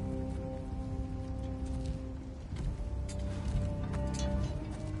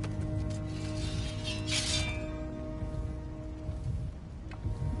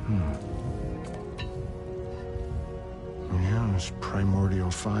 Yeah, there's primordial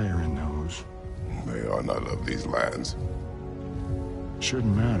fire in those. They are not of these lands.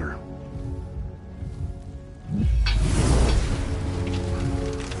 Shouldn't matter.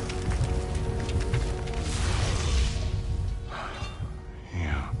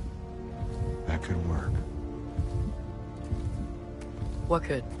 Yeah, that could work. What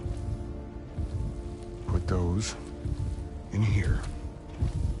could? Put those in here.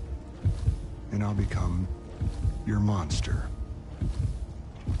 And I'll become your monster.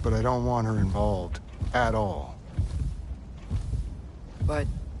 But I don't want her involved at all. But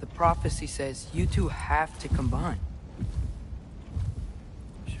the prophecy says you two have to combine.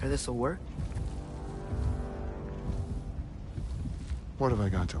 Sure this'll work? What have I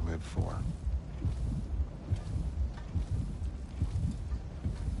got to live for?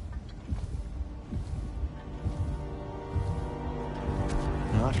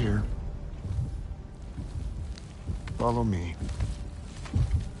 Not here. Follow me.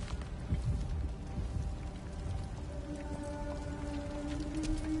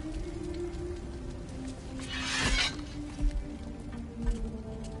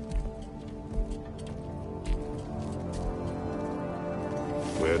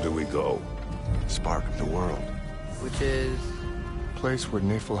 do we go? Spark of the world. Which is... Place where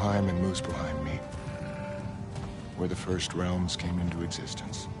Niflheim and Muspelheim meet. Where the first realms came into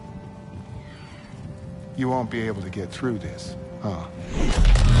existence. You won't be able to get through this, huh?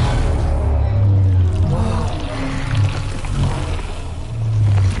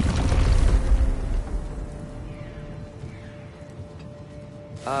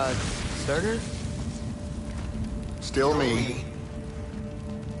 Surtur? Still me.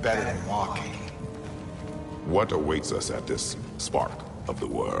 Better than walking. What awaits us at this spark of the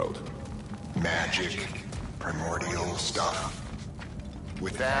world? Magic, primordial stuff.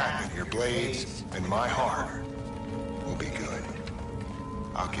 With that and your blades and my heart, we'll be good.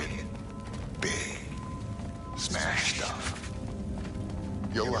 I'll get big. Smash stuff.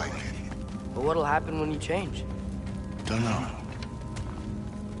 You'll like it. But what'll happen when you change? Dunno.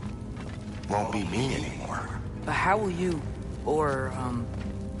 Won't be me anymore. But how will you, or,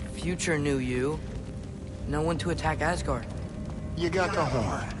 future new you, know when to attack Asgard? You got the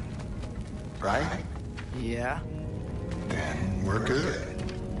horn, right? Yeah. Then we're good.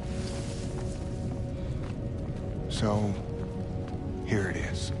 So, here it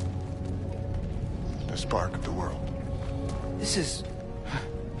is. The spark of the world. This is...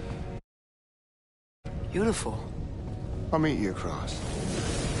 beautiful. I'll meet you across.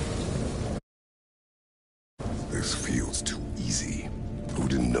 This feels too easy.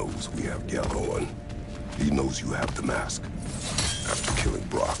 Odin knows we have Gjallarhorn. He knows you have the mask. After killing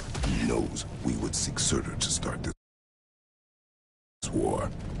Brock, he knows we would seek Surtur to start this war.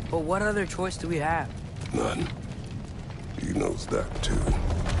 But what other choice do we have? None. He knows that too.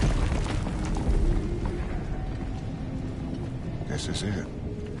 This is it.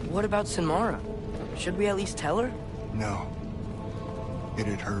 What about Sinmara? Should we at least tell her? No.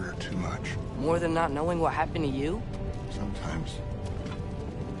 It'd hurt her too much. More than not knowing what happened to you? Sometimes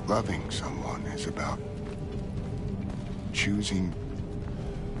loving someone is about choosing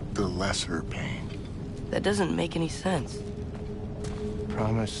the lesser pain. That doesn't make any sense.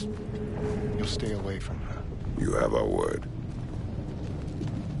 Promise you'll stay away from her. You have our word.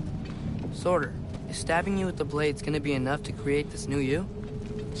 Surtur, is stabbing you with the blades gonna be enough to create this new you?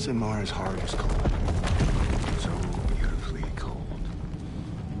 Sinmara's heart is cold. So beautifully cold.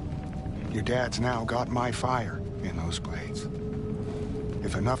 Your dad's now got my fire in those blades.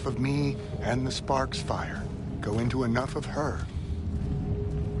 If enough of me and the spark's fire go into enough of her,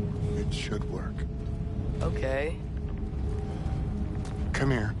 it should work. Okay.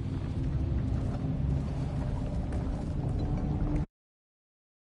 Come here.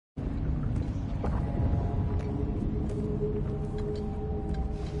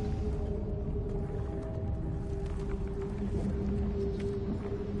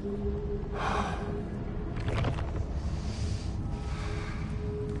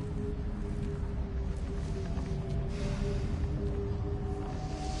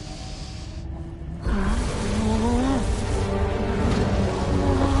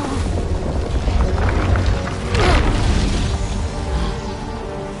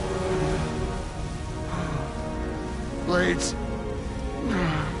 Blades.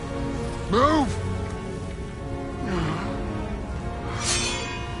 Move!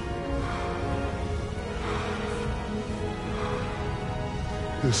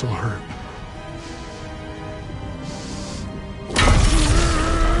 This'll hurt.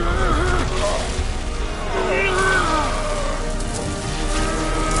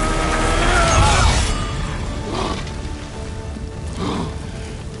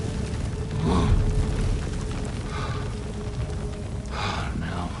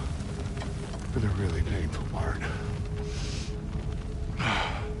 For the really painful part.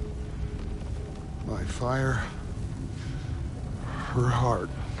 My fire, her heart.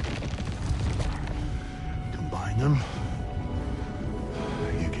 Combine them,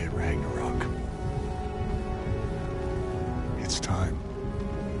 you get Ragnarok. It's time.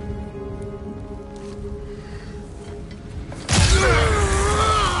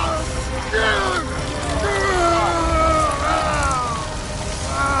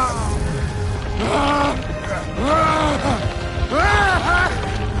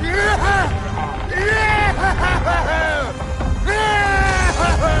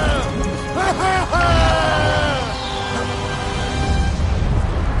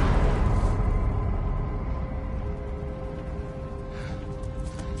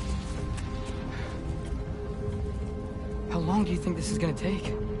 How long do you think this is gonna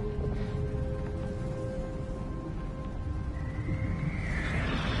take?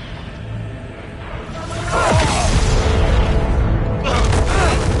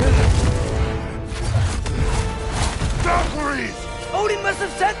 Valkyries! Odin, must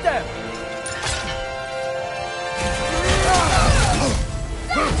have sent them!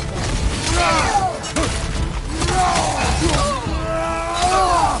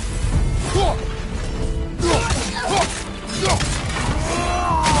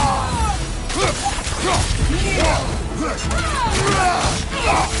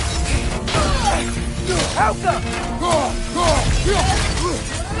 Helka!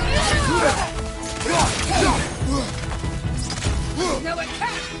 Now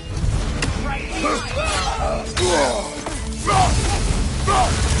attack! Right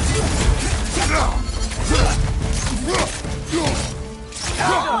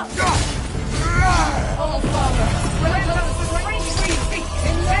All Father, grant us the strength we seek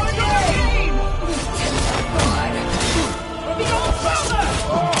in your name! God! The All Father!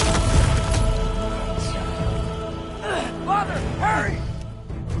 Father, hurry!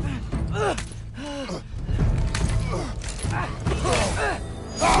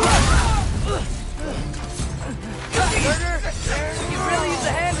 Burger, you really use a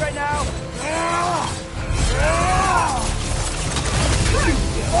hand right now.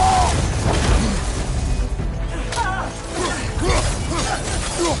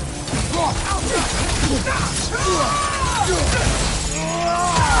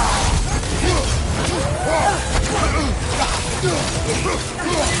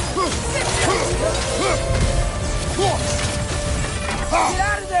 Get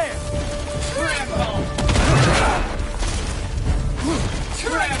out of there! Travel!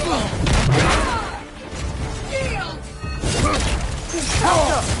 Yield!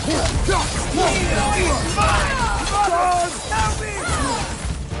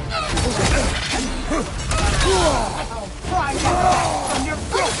 Pry your back from your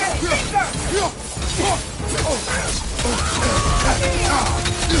broken finger!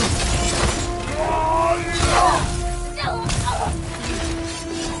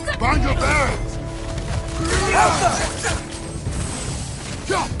 Find your bearings!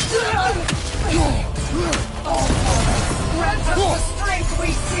 Grant us the strength we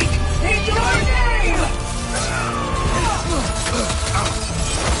seek in your name!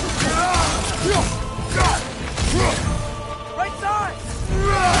 Right side!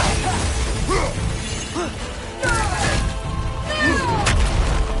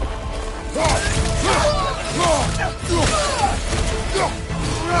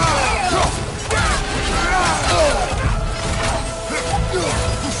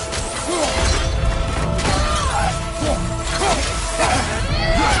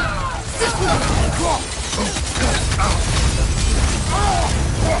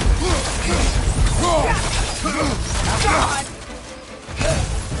 God!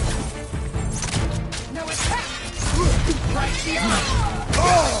 Now attack! Right here!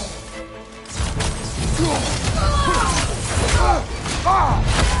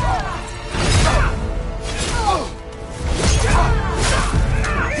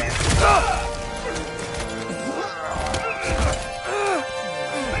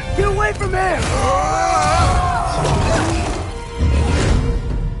 Get away from him!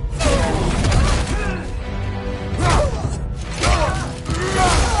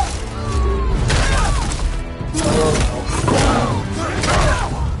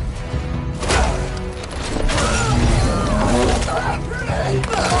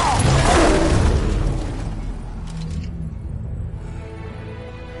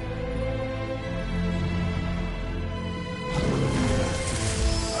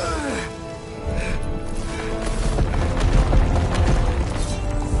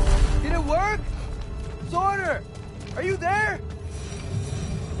 Did it work? Sorter! Are you there?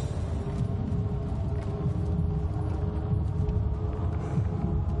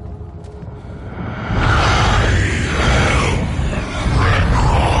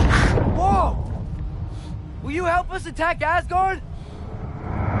 Whoa! Will you help us attack Asgard?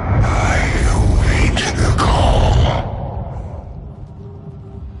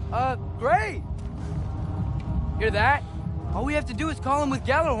 Great! Hear that? All we have to do is call him with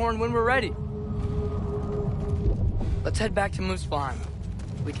Gjallarhorn when we're ready. Let's head back to Muspelheim.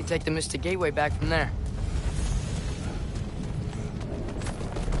 We can take the Mystic Gateway back from there.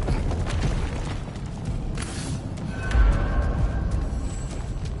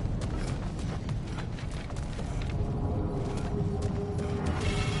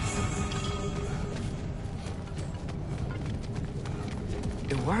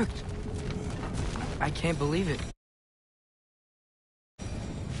 It worked. I can't believe it.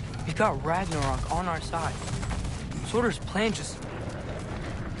 We've got Ragnarok on our side. Sorter's plan just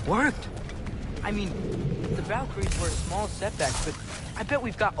worked. I mean, the Valkyries were a small setback, but I bet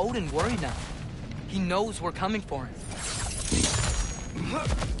we've got Odin worried now. He knows we're coming for him.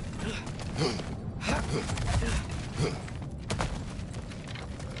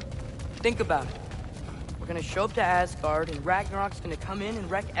 Think about it. We're gonna show up to Asgard, and Ragnarok's gonna come in and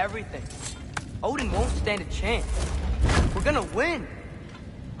wreck everything. Odin won't stand a chance. We're gonna win.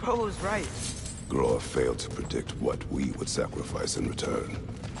 Groa was right. Groa failed to predict what we would sacrifice in return.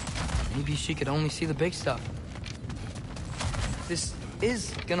 Maybe she could only see the big stuff. This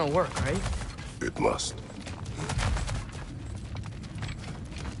is gonna work, right? It must.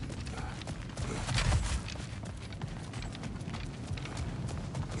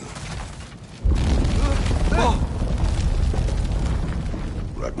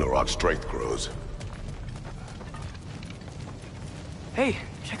 Ragnarok's strength grows. Hey,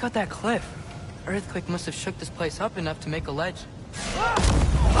 check out that cliff. Earthquake must have shook this place up enough to make a ledge.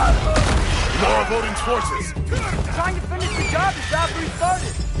 More of Odin's forces! Trying to finish the job is after we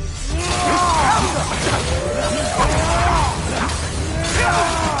started!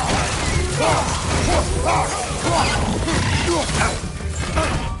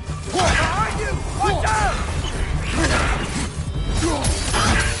 Behind you! Watch out!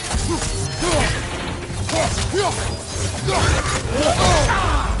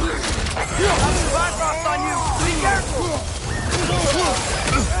 Bifrost on you! Be careful!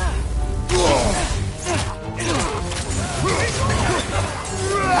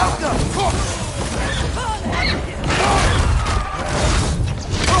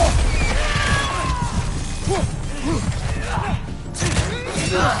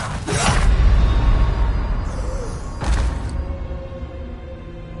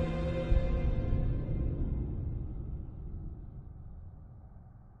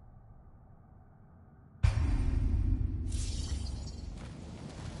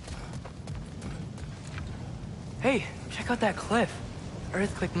 Hey, check out that cliff.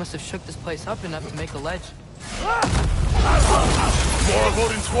 Earthquake must have shook this place up enough to make a ledge. More of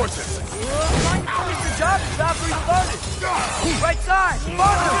Odin's forces! Trying to finish the job is after we started! Right side!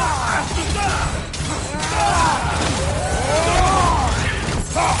 Farther!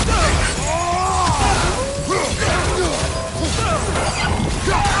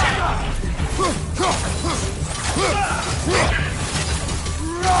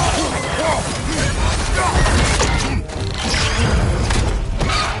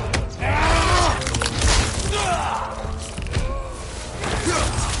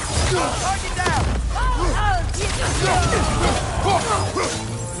 Target down!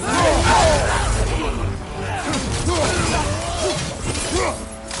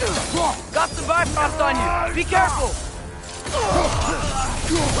 Got some Bifrost on you! Be careful!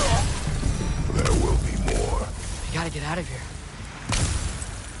 There will be more. We gotta get out of here.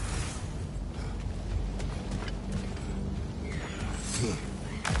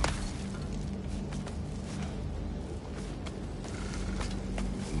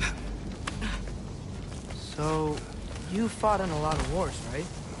 So, you fought in a lot of wars, right?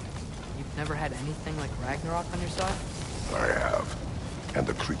 You've never had anything like Ragnarok on your side? I have. And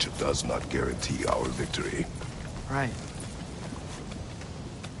the creature does not guarantee our victory. Right.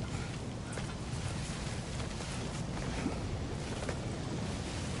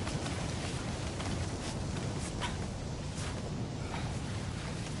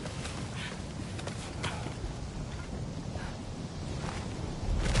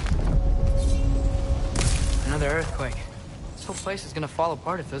 Another earthquake. This whole place is gonna fall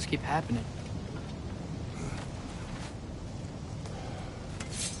apart if those keep happening.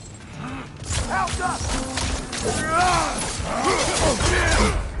 Help us!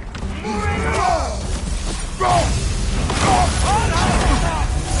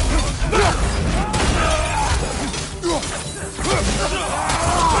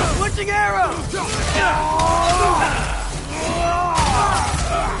 Switching arrow! Switching arrow!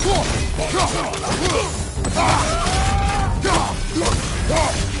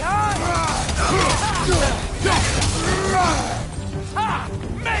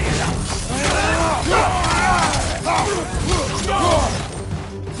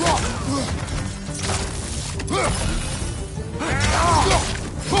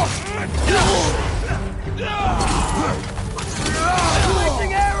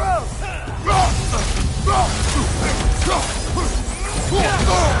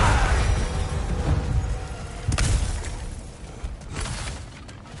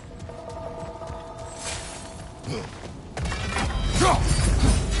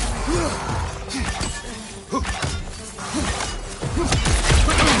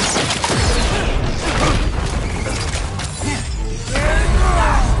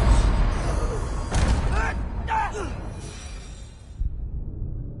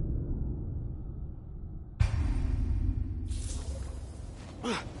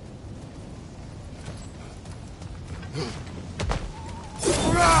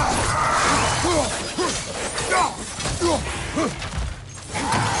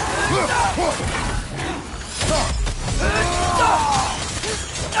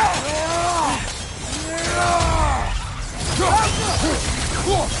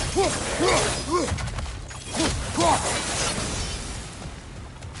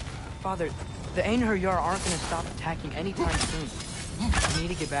 Father, the Einherjar aren't gonna stop attacking anytime soon. We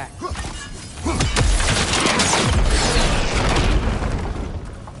need to get back.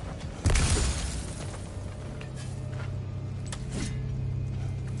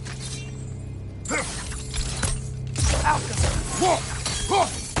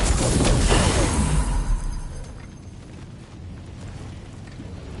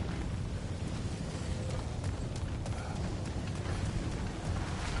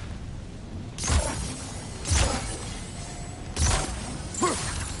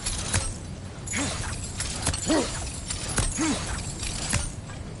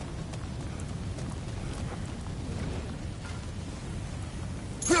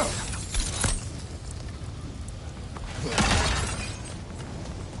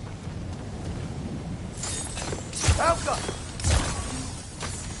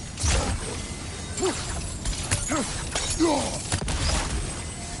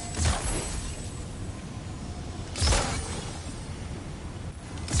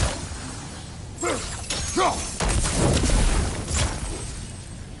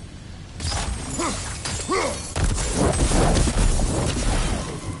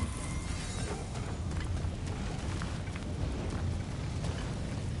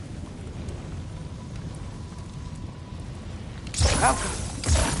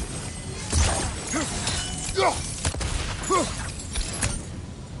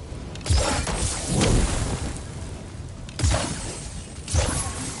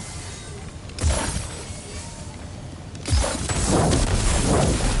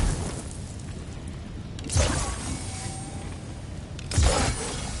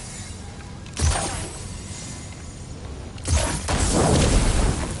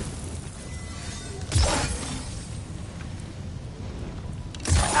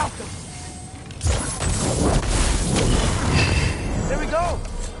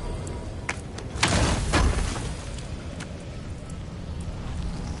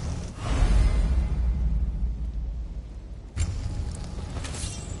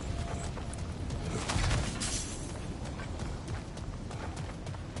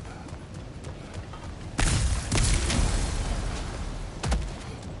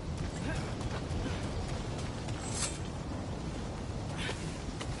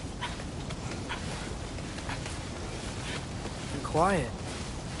 Quiet.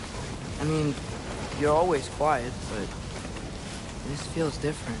 I mean, you're always quiet, but this feels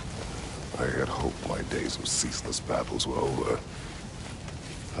different. I had hoped my days of ceaseless battles were over.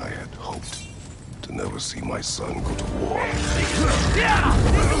 I had hoped to never see my son go to war. Yeah!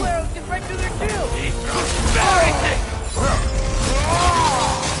 These arrows get right through their shield!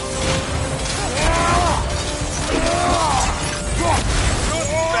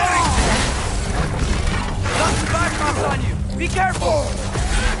 Got some Cyclops on you! Be careful!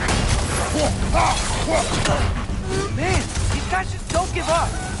 Man, these guys just don't give up.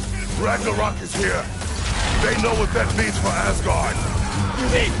 Ragnarok is here. They know what that means for Asgard.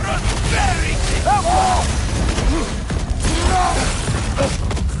 Be prosperity!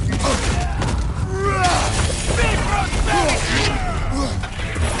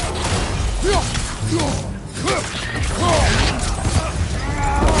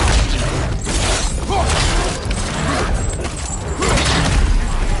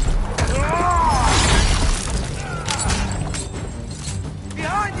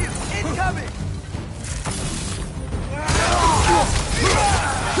 Behind you! Incoming!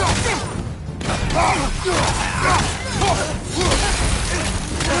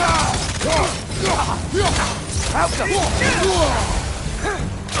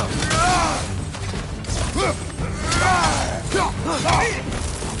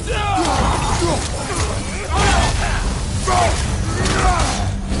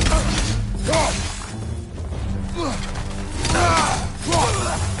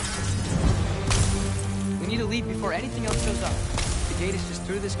 We need to leave before anything else shows up. The gate is just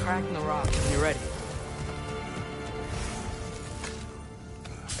through this crack in the rock when you're ready.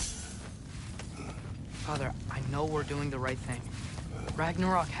 Father, I know we're doing the right thing.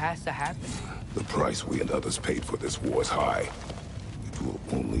 Ragnarok has to happen. The price we and others paid for this war is high. It will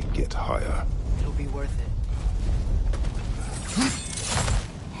only get higher. It'll be worth it.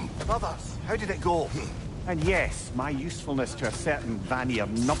 Brothers, how did it go? And yes, my usefulness to a certain Vanir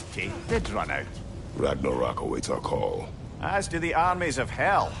numpty did run out. Ragnarok awaits our call. As do the armies of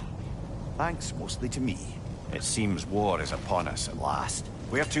hell. Thanks mostly to me. It seems war is upon us at last.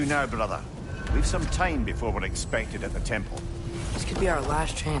 Where to now, brother? We've some time before we're expected at the temple. This could be our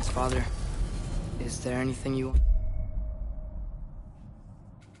last chance, Father. Is there anything you...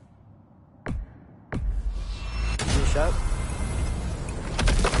 Finish up?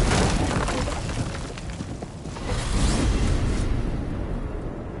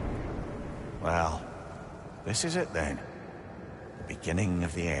 Well, this is it then. The beginning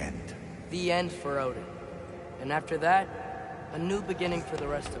of the end. The end for Odin. And after that, a new beginning for the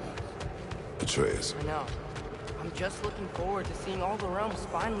rest of us. Atreus. I know. I'm just looking forward to seeing all the realms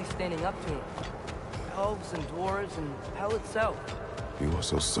finally standing up to him. Elves and dwarves and hell itself. You are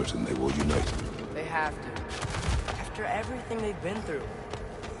so certain they will unite. They have to. After everything they've been through.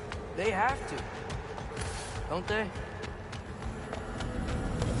 They have to. Don't they?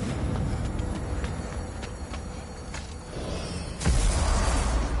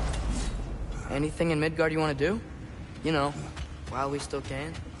 Anything in Midgard you want to do? You know, while we still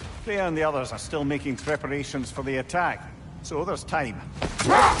can. Freya and the others are still making preparations for the attack, so there's time.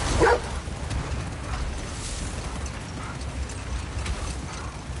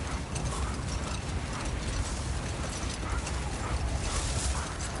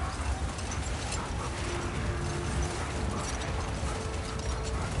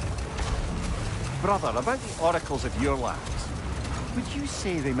 Brother, about the oracles of your lands, would you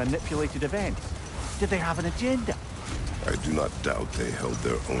say they manipulated events? Did they have an agenda? I do not doubt they held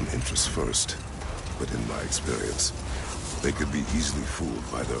their own interests first. But in my experience, they could be easily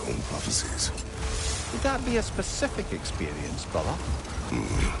fooled by their own prophecies. Would that be a specific experience, brother?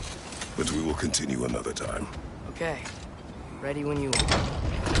 But we will continue another time. Okay. Ready when you...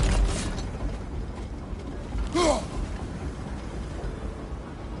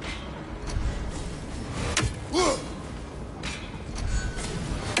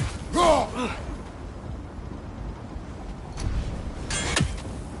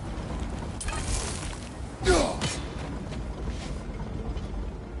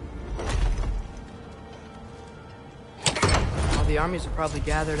 The armies are probably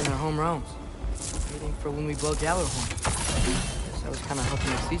gathered in their home realms, waiting for when we blow Gjallarhorn. Guess I was kind of hoping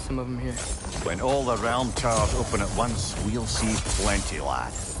to see some of them here. When all the realm towers open at once, we'll see plenty,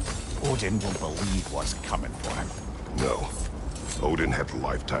 lad. Odin won't believe what's coming for him. No. Odin had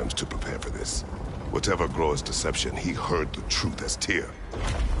lifetimes to prepare for this. Whatever Groa's deception, he heard the truth as Tyr.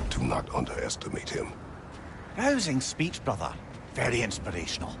 Do not underestimate him. Rousing speech, brother. Very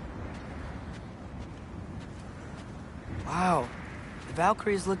inspirational. Wow. The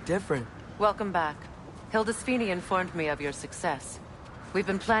Valkyries look different. Welcome back. Hildisfini informed me of your success. We've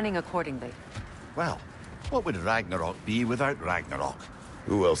been planning accordingly. Well, what would Ragnarok be without Ragnarok?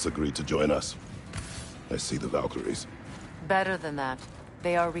 Who else agreed to join us? I see the Valkyries. Better than that.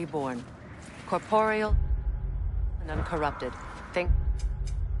 They are reborn. Corporeal and uncorrupted. Think...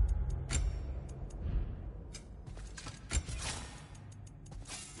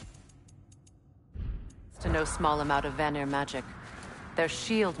 to no small amount of Vanir magic. They're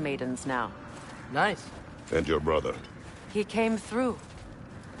shield maidens now. Nice. And your brother? He came through.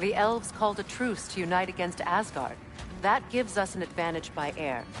 The elves called a truce to unite against Asgard. That gives us an advantage by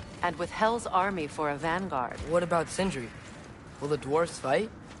air, and with Hell's army for a vanguard. What about Sindri? Will the dwarves fight?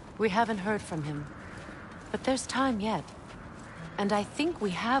 We haven't heard from him. But there's time yet. And I think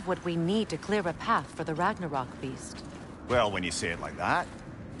we have what we need to clear a path for the Ragnarok beast. Well, when you say it like that,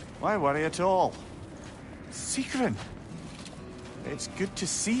 why worry at all? Sigrun, it's good to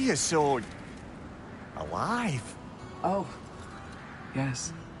see you so... alive. Oh,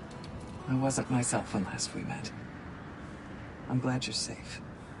 yes. I wasn't myself when last we met. I'm glad you're safe.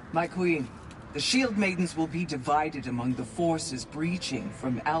 My queen, the Shield Maidens will be divided among the forces breaching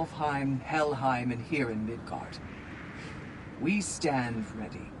from Alfheim, Helheim, and here in Midgard. We stand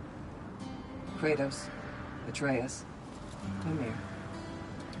ready. Kratos, Atreus, Mimir,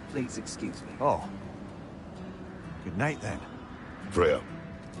 please excuse me. Oh. Good night, then. Freya,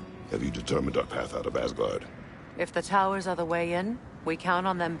 have you determined our path out of Asgard? If the towers are the way in, we count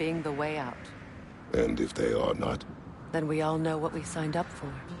on them being the way out. And if they are not? Then we all know what we signed up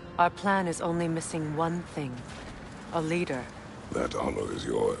for. Our plan is only missing one thing. A leader. That honor is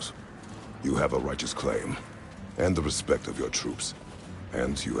yours. You have a righteous claim, and the respect of your troops.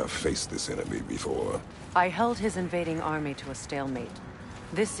 And you have faced this enemy before. I held his invading army to a stalemate.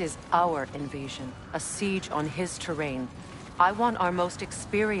 This is our invasion, a siege on his terrain. I want our most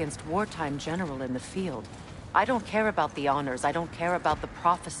experienced wartime general in the field. I don't care about the honors. I don't care about the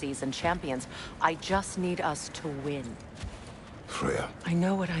prophecies and champions. I just need us to win. Freya. I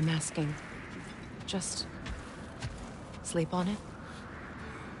know what I'm asking. Just sleep on it.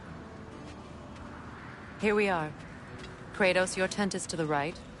 Here we are. Kratos, your tent is to the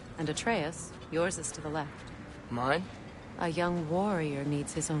right, and Atreus, yours is to the left. Mine? A young warrior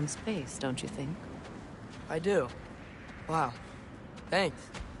needs his own space, don't you think? I do. Wow. Thanks.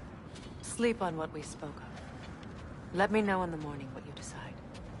 Sleep on what we spoke of. Let me know in the morning what you decide.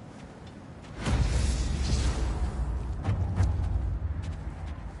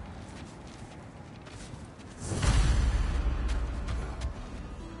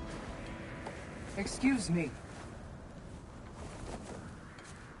 Excuse me.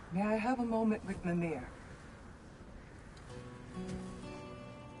 May I have a moment with Mimir?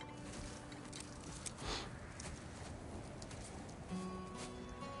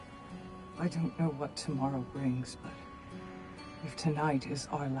 I don't know what tomorrow brings, but if tonight is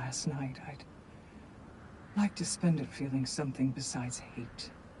our last night, I'd like to spend it feeling something besides hate.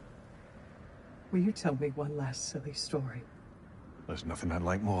 Will you tell me one last silly story? There's nothing I'd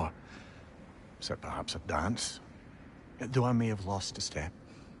like more. Except perhaps a dance. Though I may have lost a step.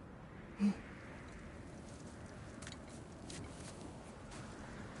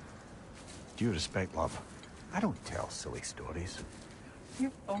 Due respect, love, I don't tell silly stories.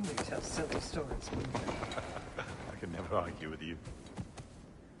 You only tell silly stories, Mimir. I can never argue with you.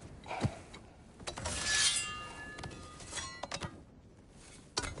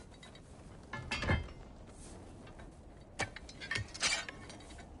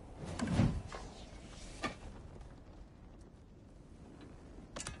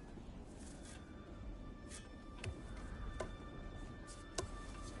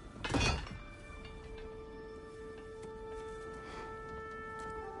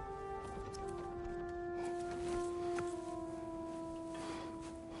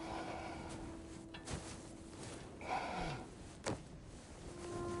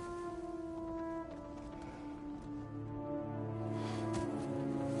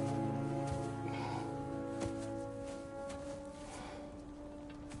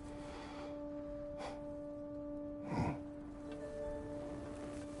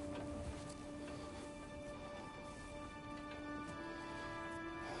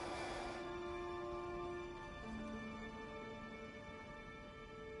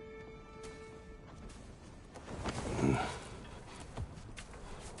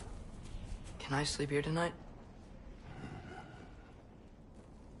 Can I sleep here tonight?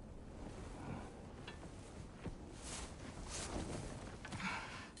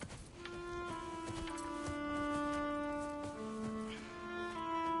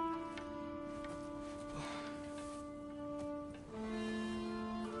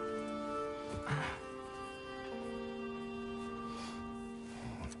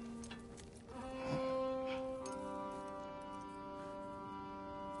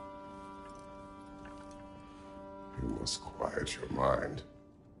 You must quiet your mind.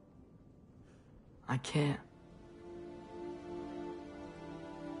 I can't.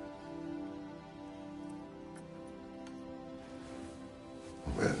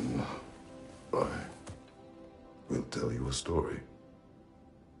 Then I will tell you a story.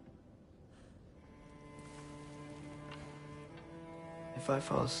 If I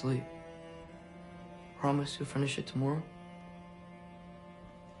fall asleep, promise you'll finish it tomorrow?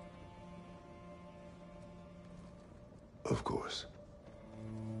 Of course.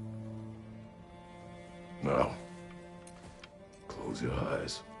 Now, close your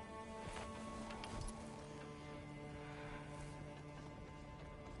eyes.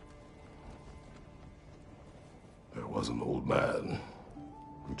 There was an old man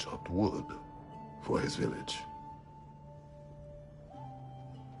who chopped wood for his village.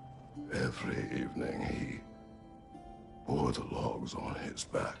 Every evening he bore the logs on his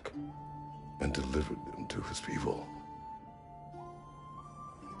back and delivered them to his people.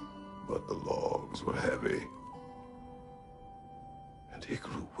 But the logs were heavy, and he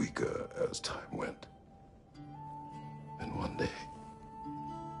grew weaker as time went. And one day,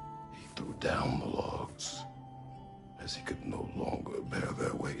 he threw down the logs as he could no longer bear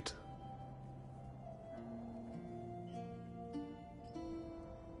their weight.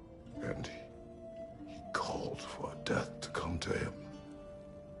 And he called for death to come to him.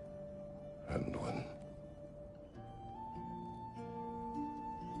 And when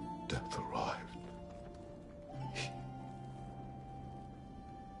death arrived,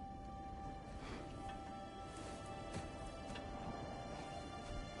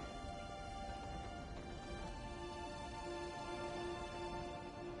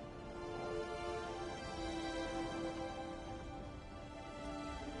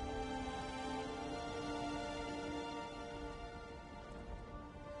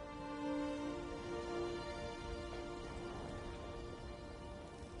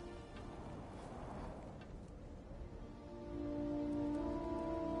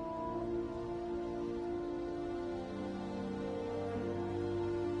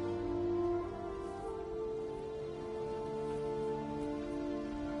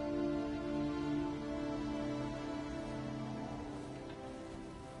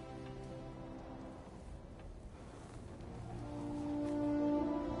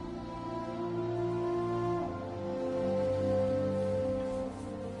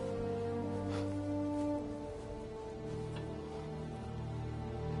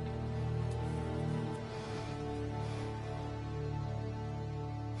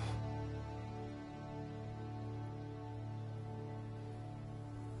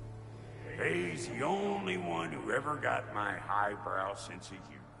 Faye's the only one who ever got my highbrow sense of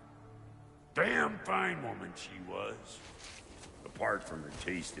humor. Damn fine woman she was. Apart from her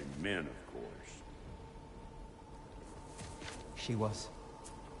taste in men, of course. She was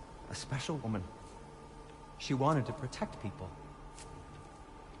a special woman. She wanted to protect people.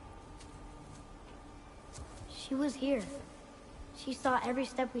 She was here. She saw every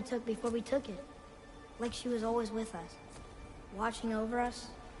step we took before we took it. Like she was always with us. Watching over us.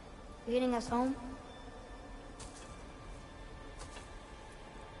 Leading us home.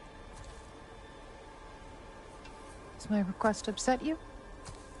 Does my request upset you?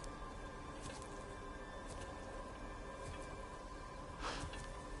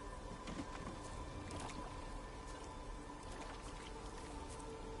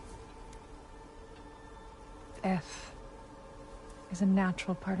 Death is a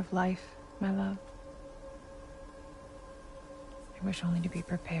natural part of life, my love. I wish only to be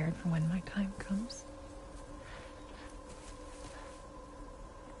prepared for when my time comes.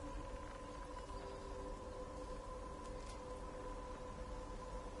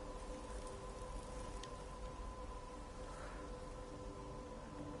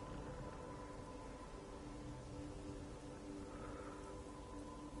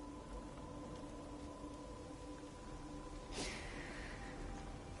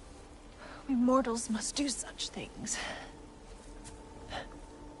 We mortals must do such things.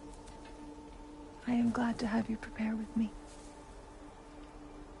 I am glad to have you prepare with me.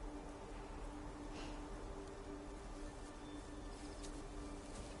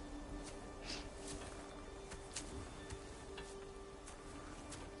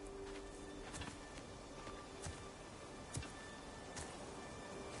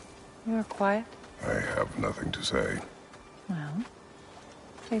 You are quiet? I have nothing to say. Well,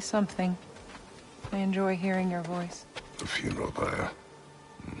 say something. I enjoy hearing your voice. The funeral pyre.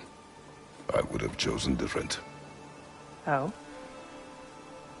 I would have chosen different. Oh?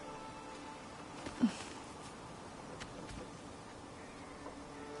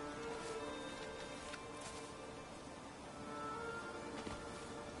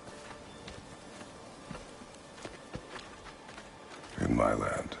 In my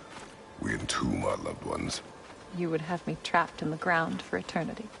land, we entomb our loved ones. You would have me trapped in the ground for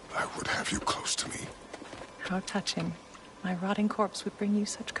eternity. I would have you close to me. How touching. My rotting corpse would bring you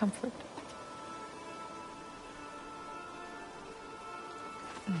such comfort.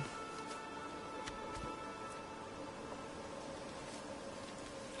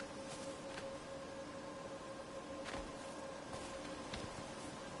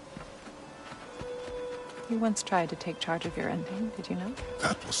 You once tried to take charge of your ending, did you know?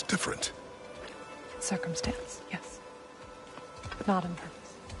 That was different. Circumstance, yes. But not on purpose.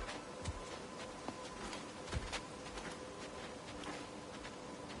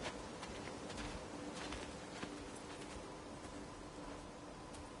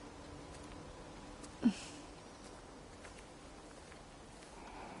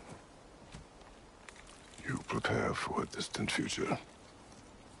 You prepare for a distant future.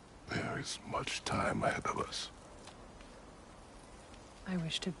 There is much time ahead of us. I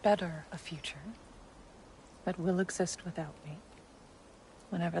wish to better a future that will exist without me,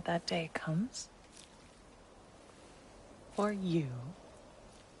 whenever that day comes. For you,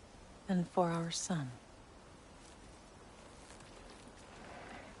 and for our son.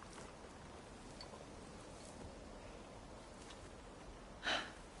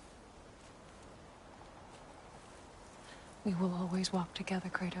 We will always walk together,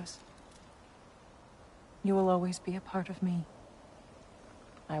 Kratos. You will always be a part of me.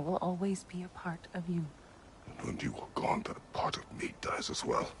 I will always be a part of you. And when you are gone, that part of me dies as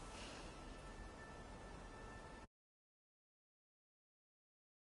well.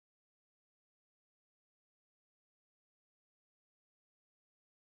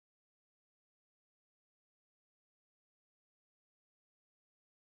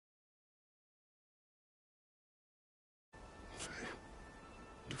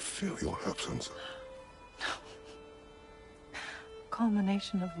 You feel your absence.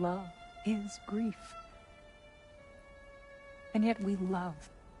 Culmination of love is grief. And yet we love,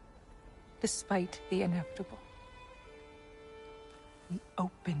 despite the inevitable. We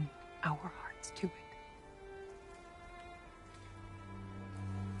open our hearts to it.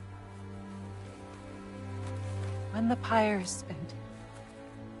 When the pyre is spent,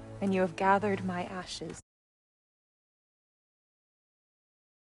 and you have gathered my ashes,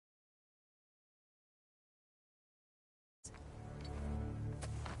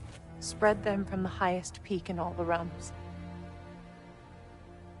 spread them from the highest peak in all the realms.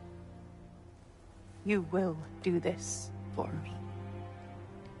 You will do this for me.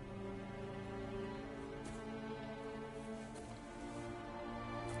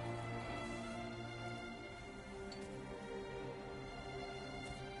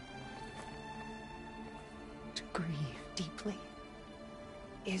 grieve deeply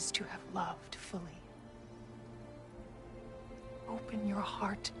is to have loved fully. Open your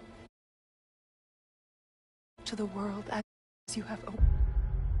heart to the world as you have opened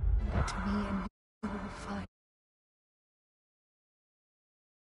it to me, and you will find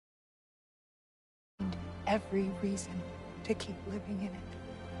every reason to keep living in it.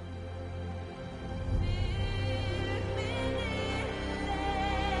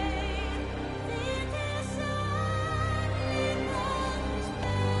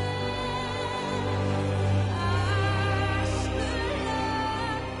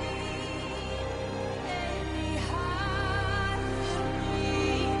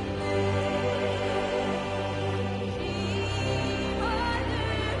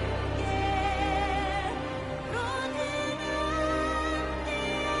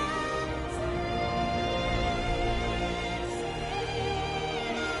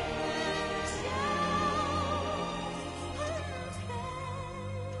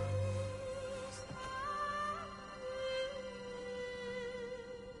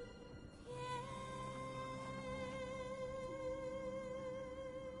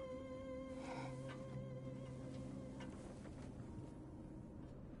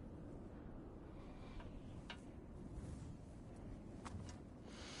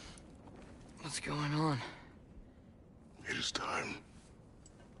 What's going on? It is time.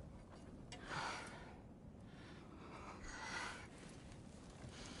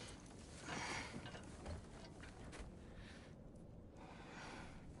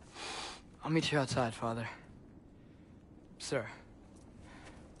 I'll meet you outside, Father. Sir.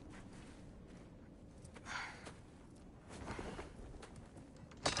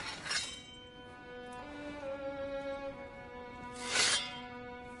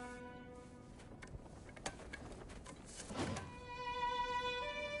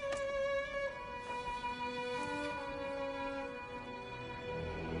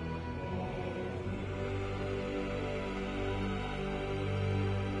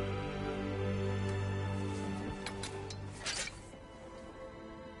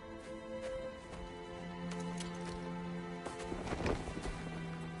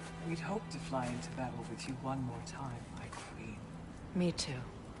 We'd hoped to fly into battle with you one more time, my queen. Me too.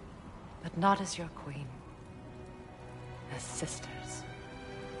 But not as your queen. As sisters.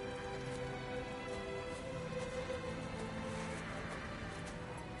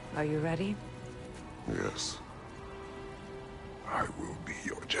 Are you ready? Yes. I will be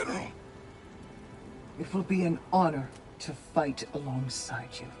your general. It will be an honor to fight alongside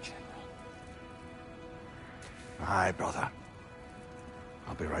you, General. Aye, brother.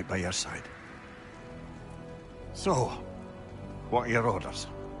 I'll be right by your side. So, what are your orders?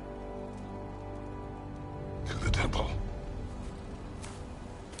 To the temple.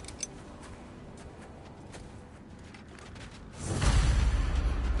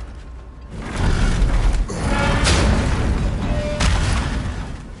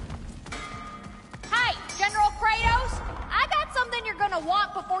 Hey, General Kratos! I got something you're gonna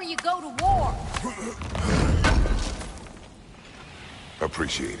want before you go to war.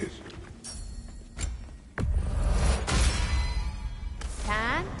 Appreciate it.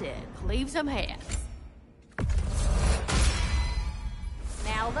 Time to cleave some heads.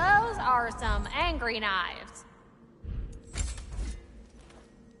 Now those are some angry knives.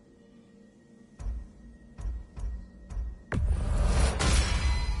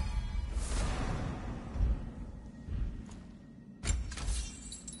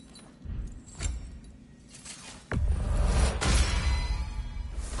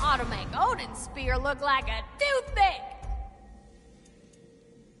 Ought to make Odin's spear look like a toothpick.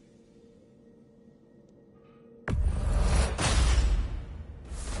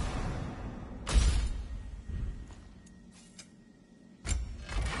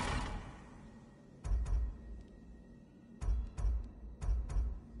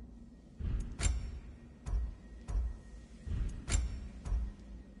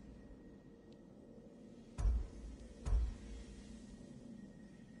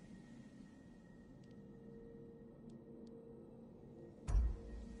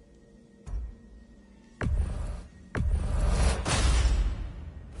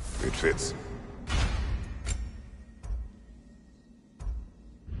 It fits.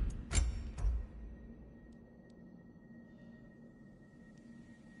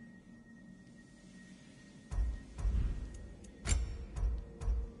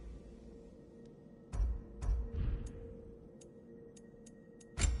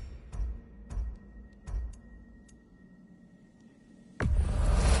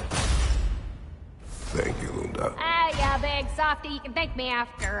 Thank you, Lunda. Ah, yeah, big softy. You can thank me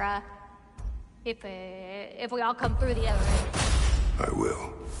after, If we all come through the other end. I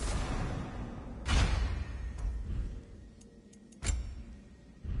will.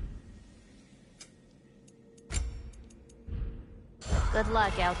 Good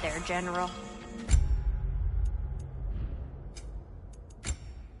luck out there, General.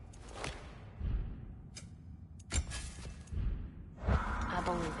 I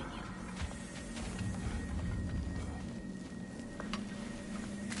believe in you.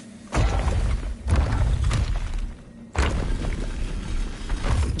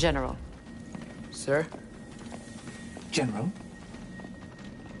 General. Sir? General?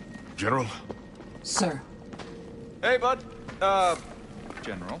 General? Sir. Hey, bud.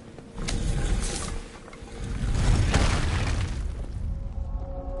 General.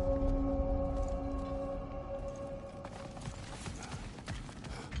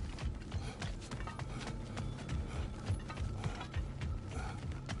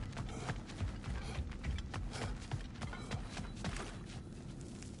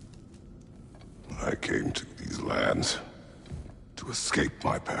 I came to these lands to escape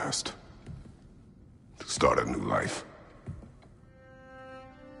my past, to start a new life.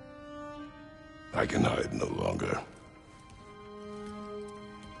 I can hide no longer.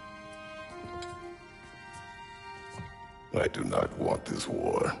 I do not want this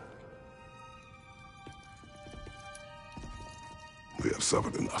war. We have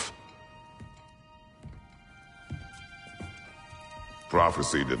suffered enough.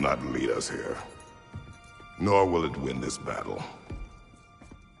 Prophecy did not lead us here, nor will it win this battle.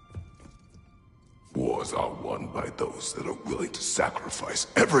 Wars are won by those that are willing to sacrifice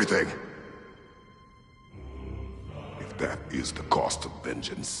everything. If that is the cost of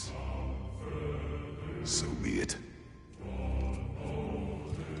vengeance, so be it.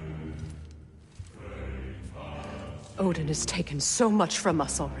 Odin has taken so much from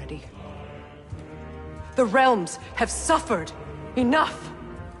us already. The realms have suffered enough.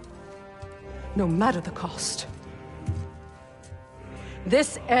 No matter the cost.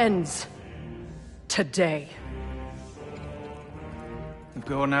 This ends today. If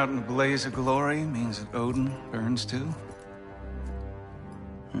going out in a blaze of glory means that Odin burns too,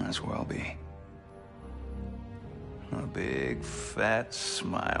 that's where I'll be. A big, fat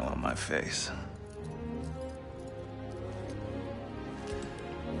smile on my face.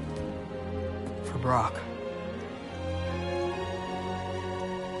 For Brock.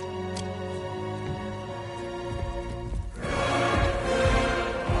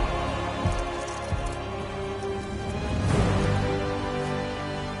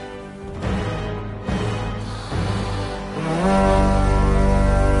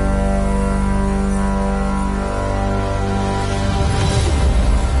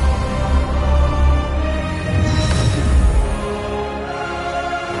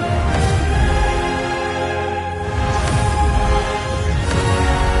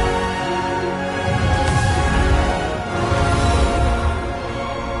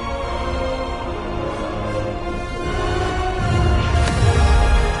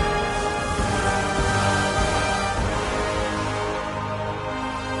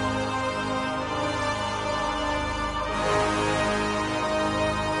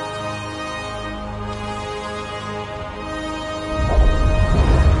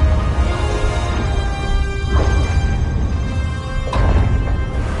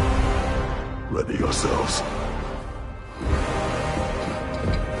 Ready yourselves.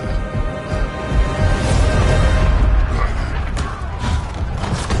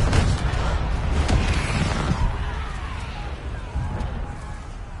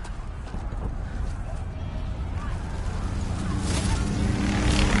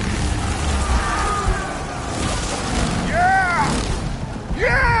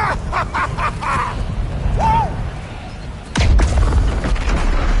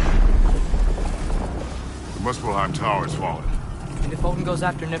 Muspelheim Tower is fallen. And if Odin goes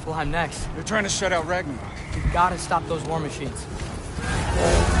after Niflheim next... They're trying to shut out Ragnarok. We gotta stop those war machines.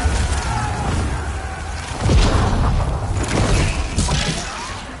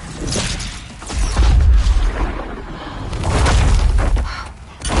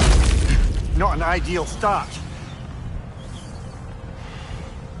 Not an ideal start.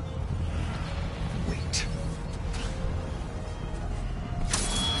 Wait.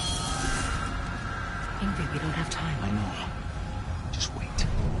 Ingrid, we don't have time. I know. Just wait.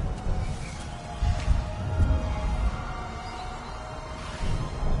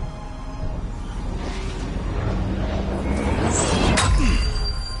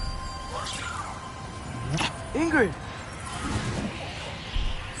 Ingrid!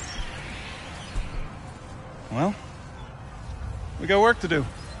 Well, we got work to do.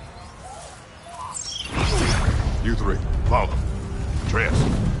 You three, follow. Atreus.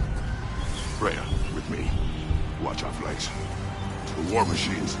 Freya, with me. Watch our flanks. To the war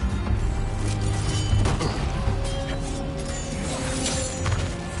machines.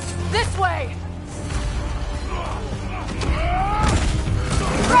 This way!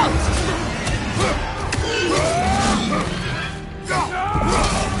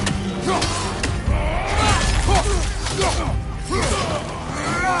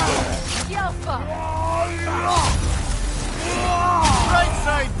 Right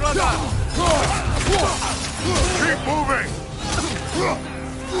side, brother! Keep moving!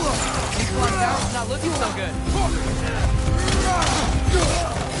 Equalize down's not looking so good.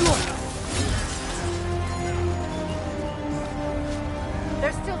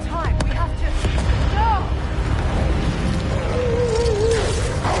 There's still time. We have to... No!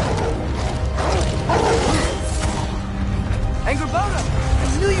 Angrboda! I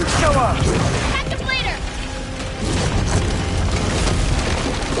knew you'd show up! Active leader!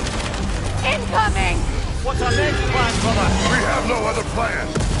 Incoming! What's our next plan, brother? We have no other plan.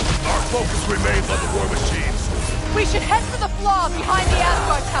 Our focus remains on the war machines. We should head for the flaw behind the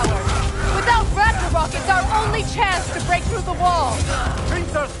Asgard Tower. Without Ragnarok, it's our only chance to break through the wall.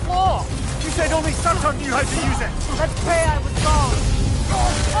 Printer's flaw! You said only Surtur knew how to use it! Let's pray I was wrong.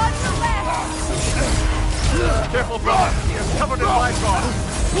 On your left! Careful, brother. It's covered in Bifrost.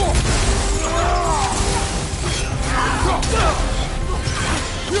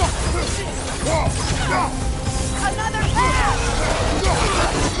 Another pass!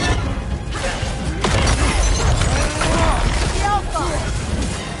 The Alpha!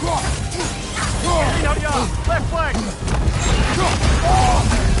 Hurry up! Left flank!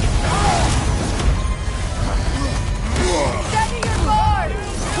 Steady your guard!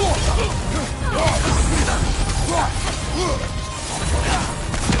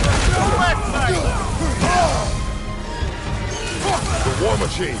 Left side! The war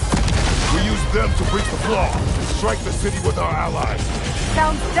machines. We use them to breach the flaw and strike the city with our allies.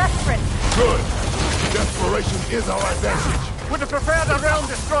 Sounds desperate. Good. Desperation is our advantage. Would have preferred a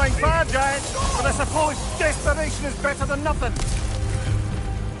realm-destroying fire giant, but I suppose desperation is better than nothing.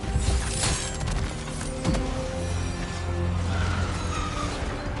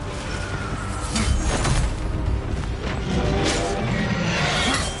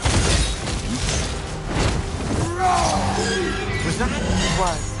 Was that? It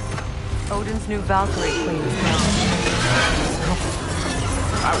was. Odin's new Valkyrie queen is gone.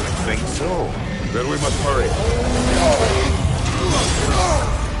 I would think so. Then we must hurry.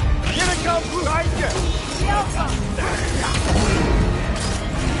 Here it comes behind you! No!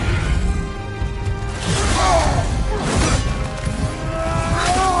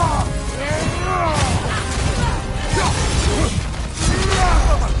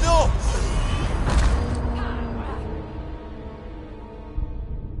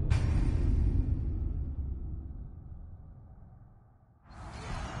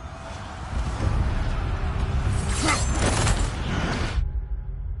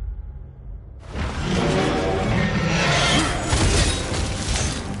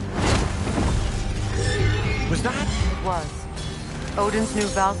 Was that? It was. Odin's new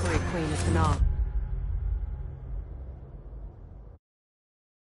Valkyrie queen is Gná.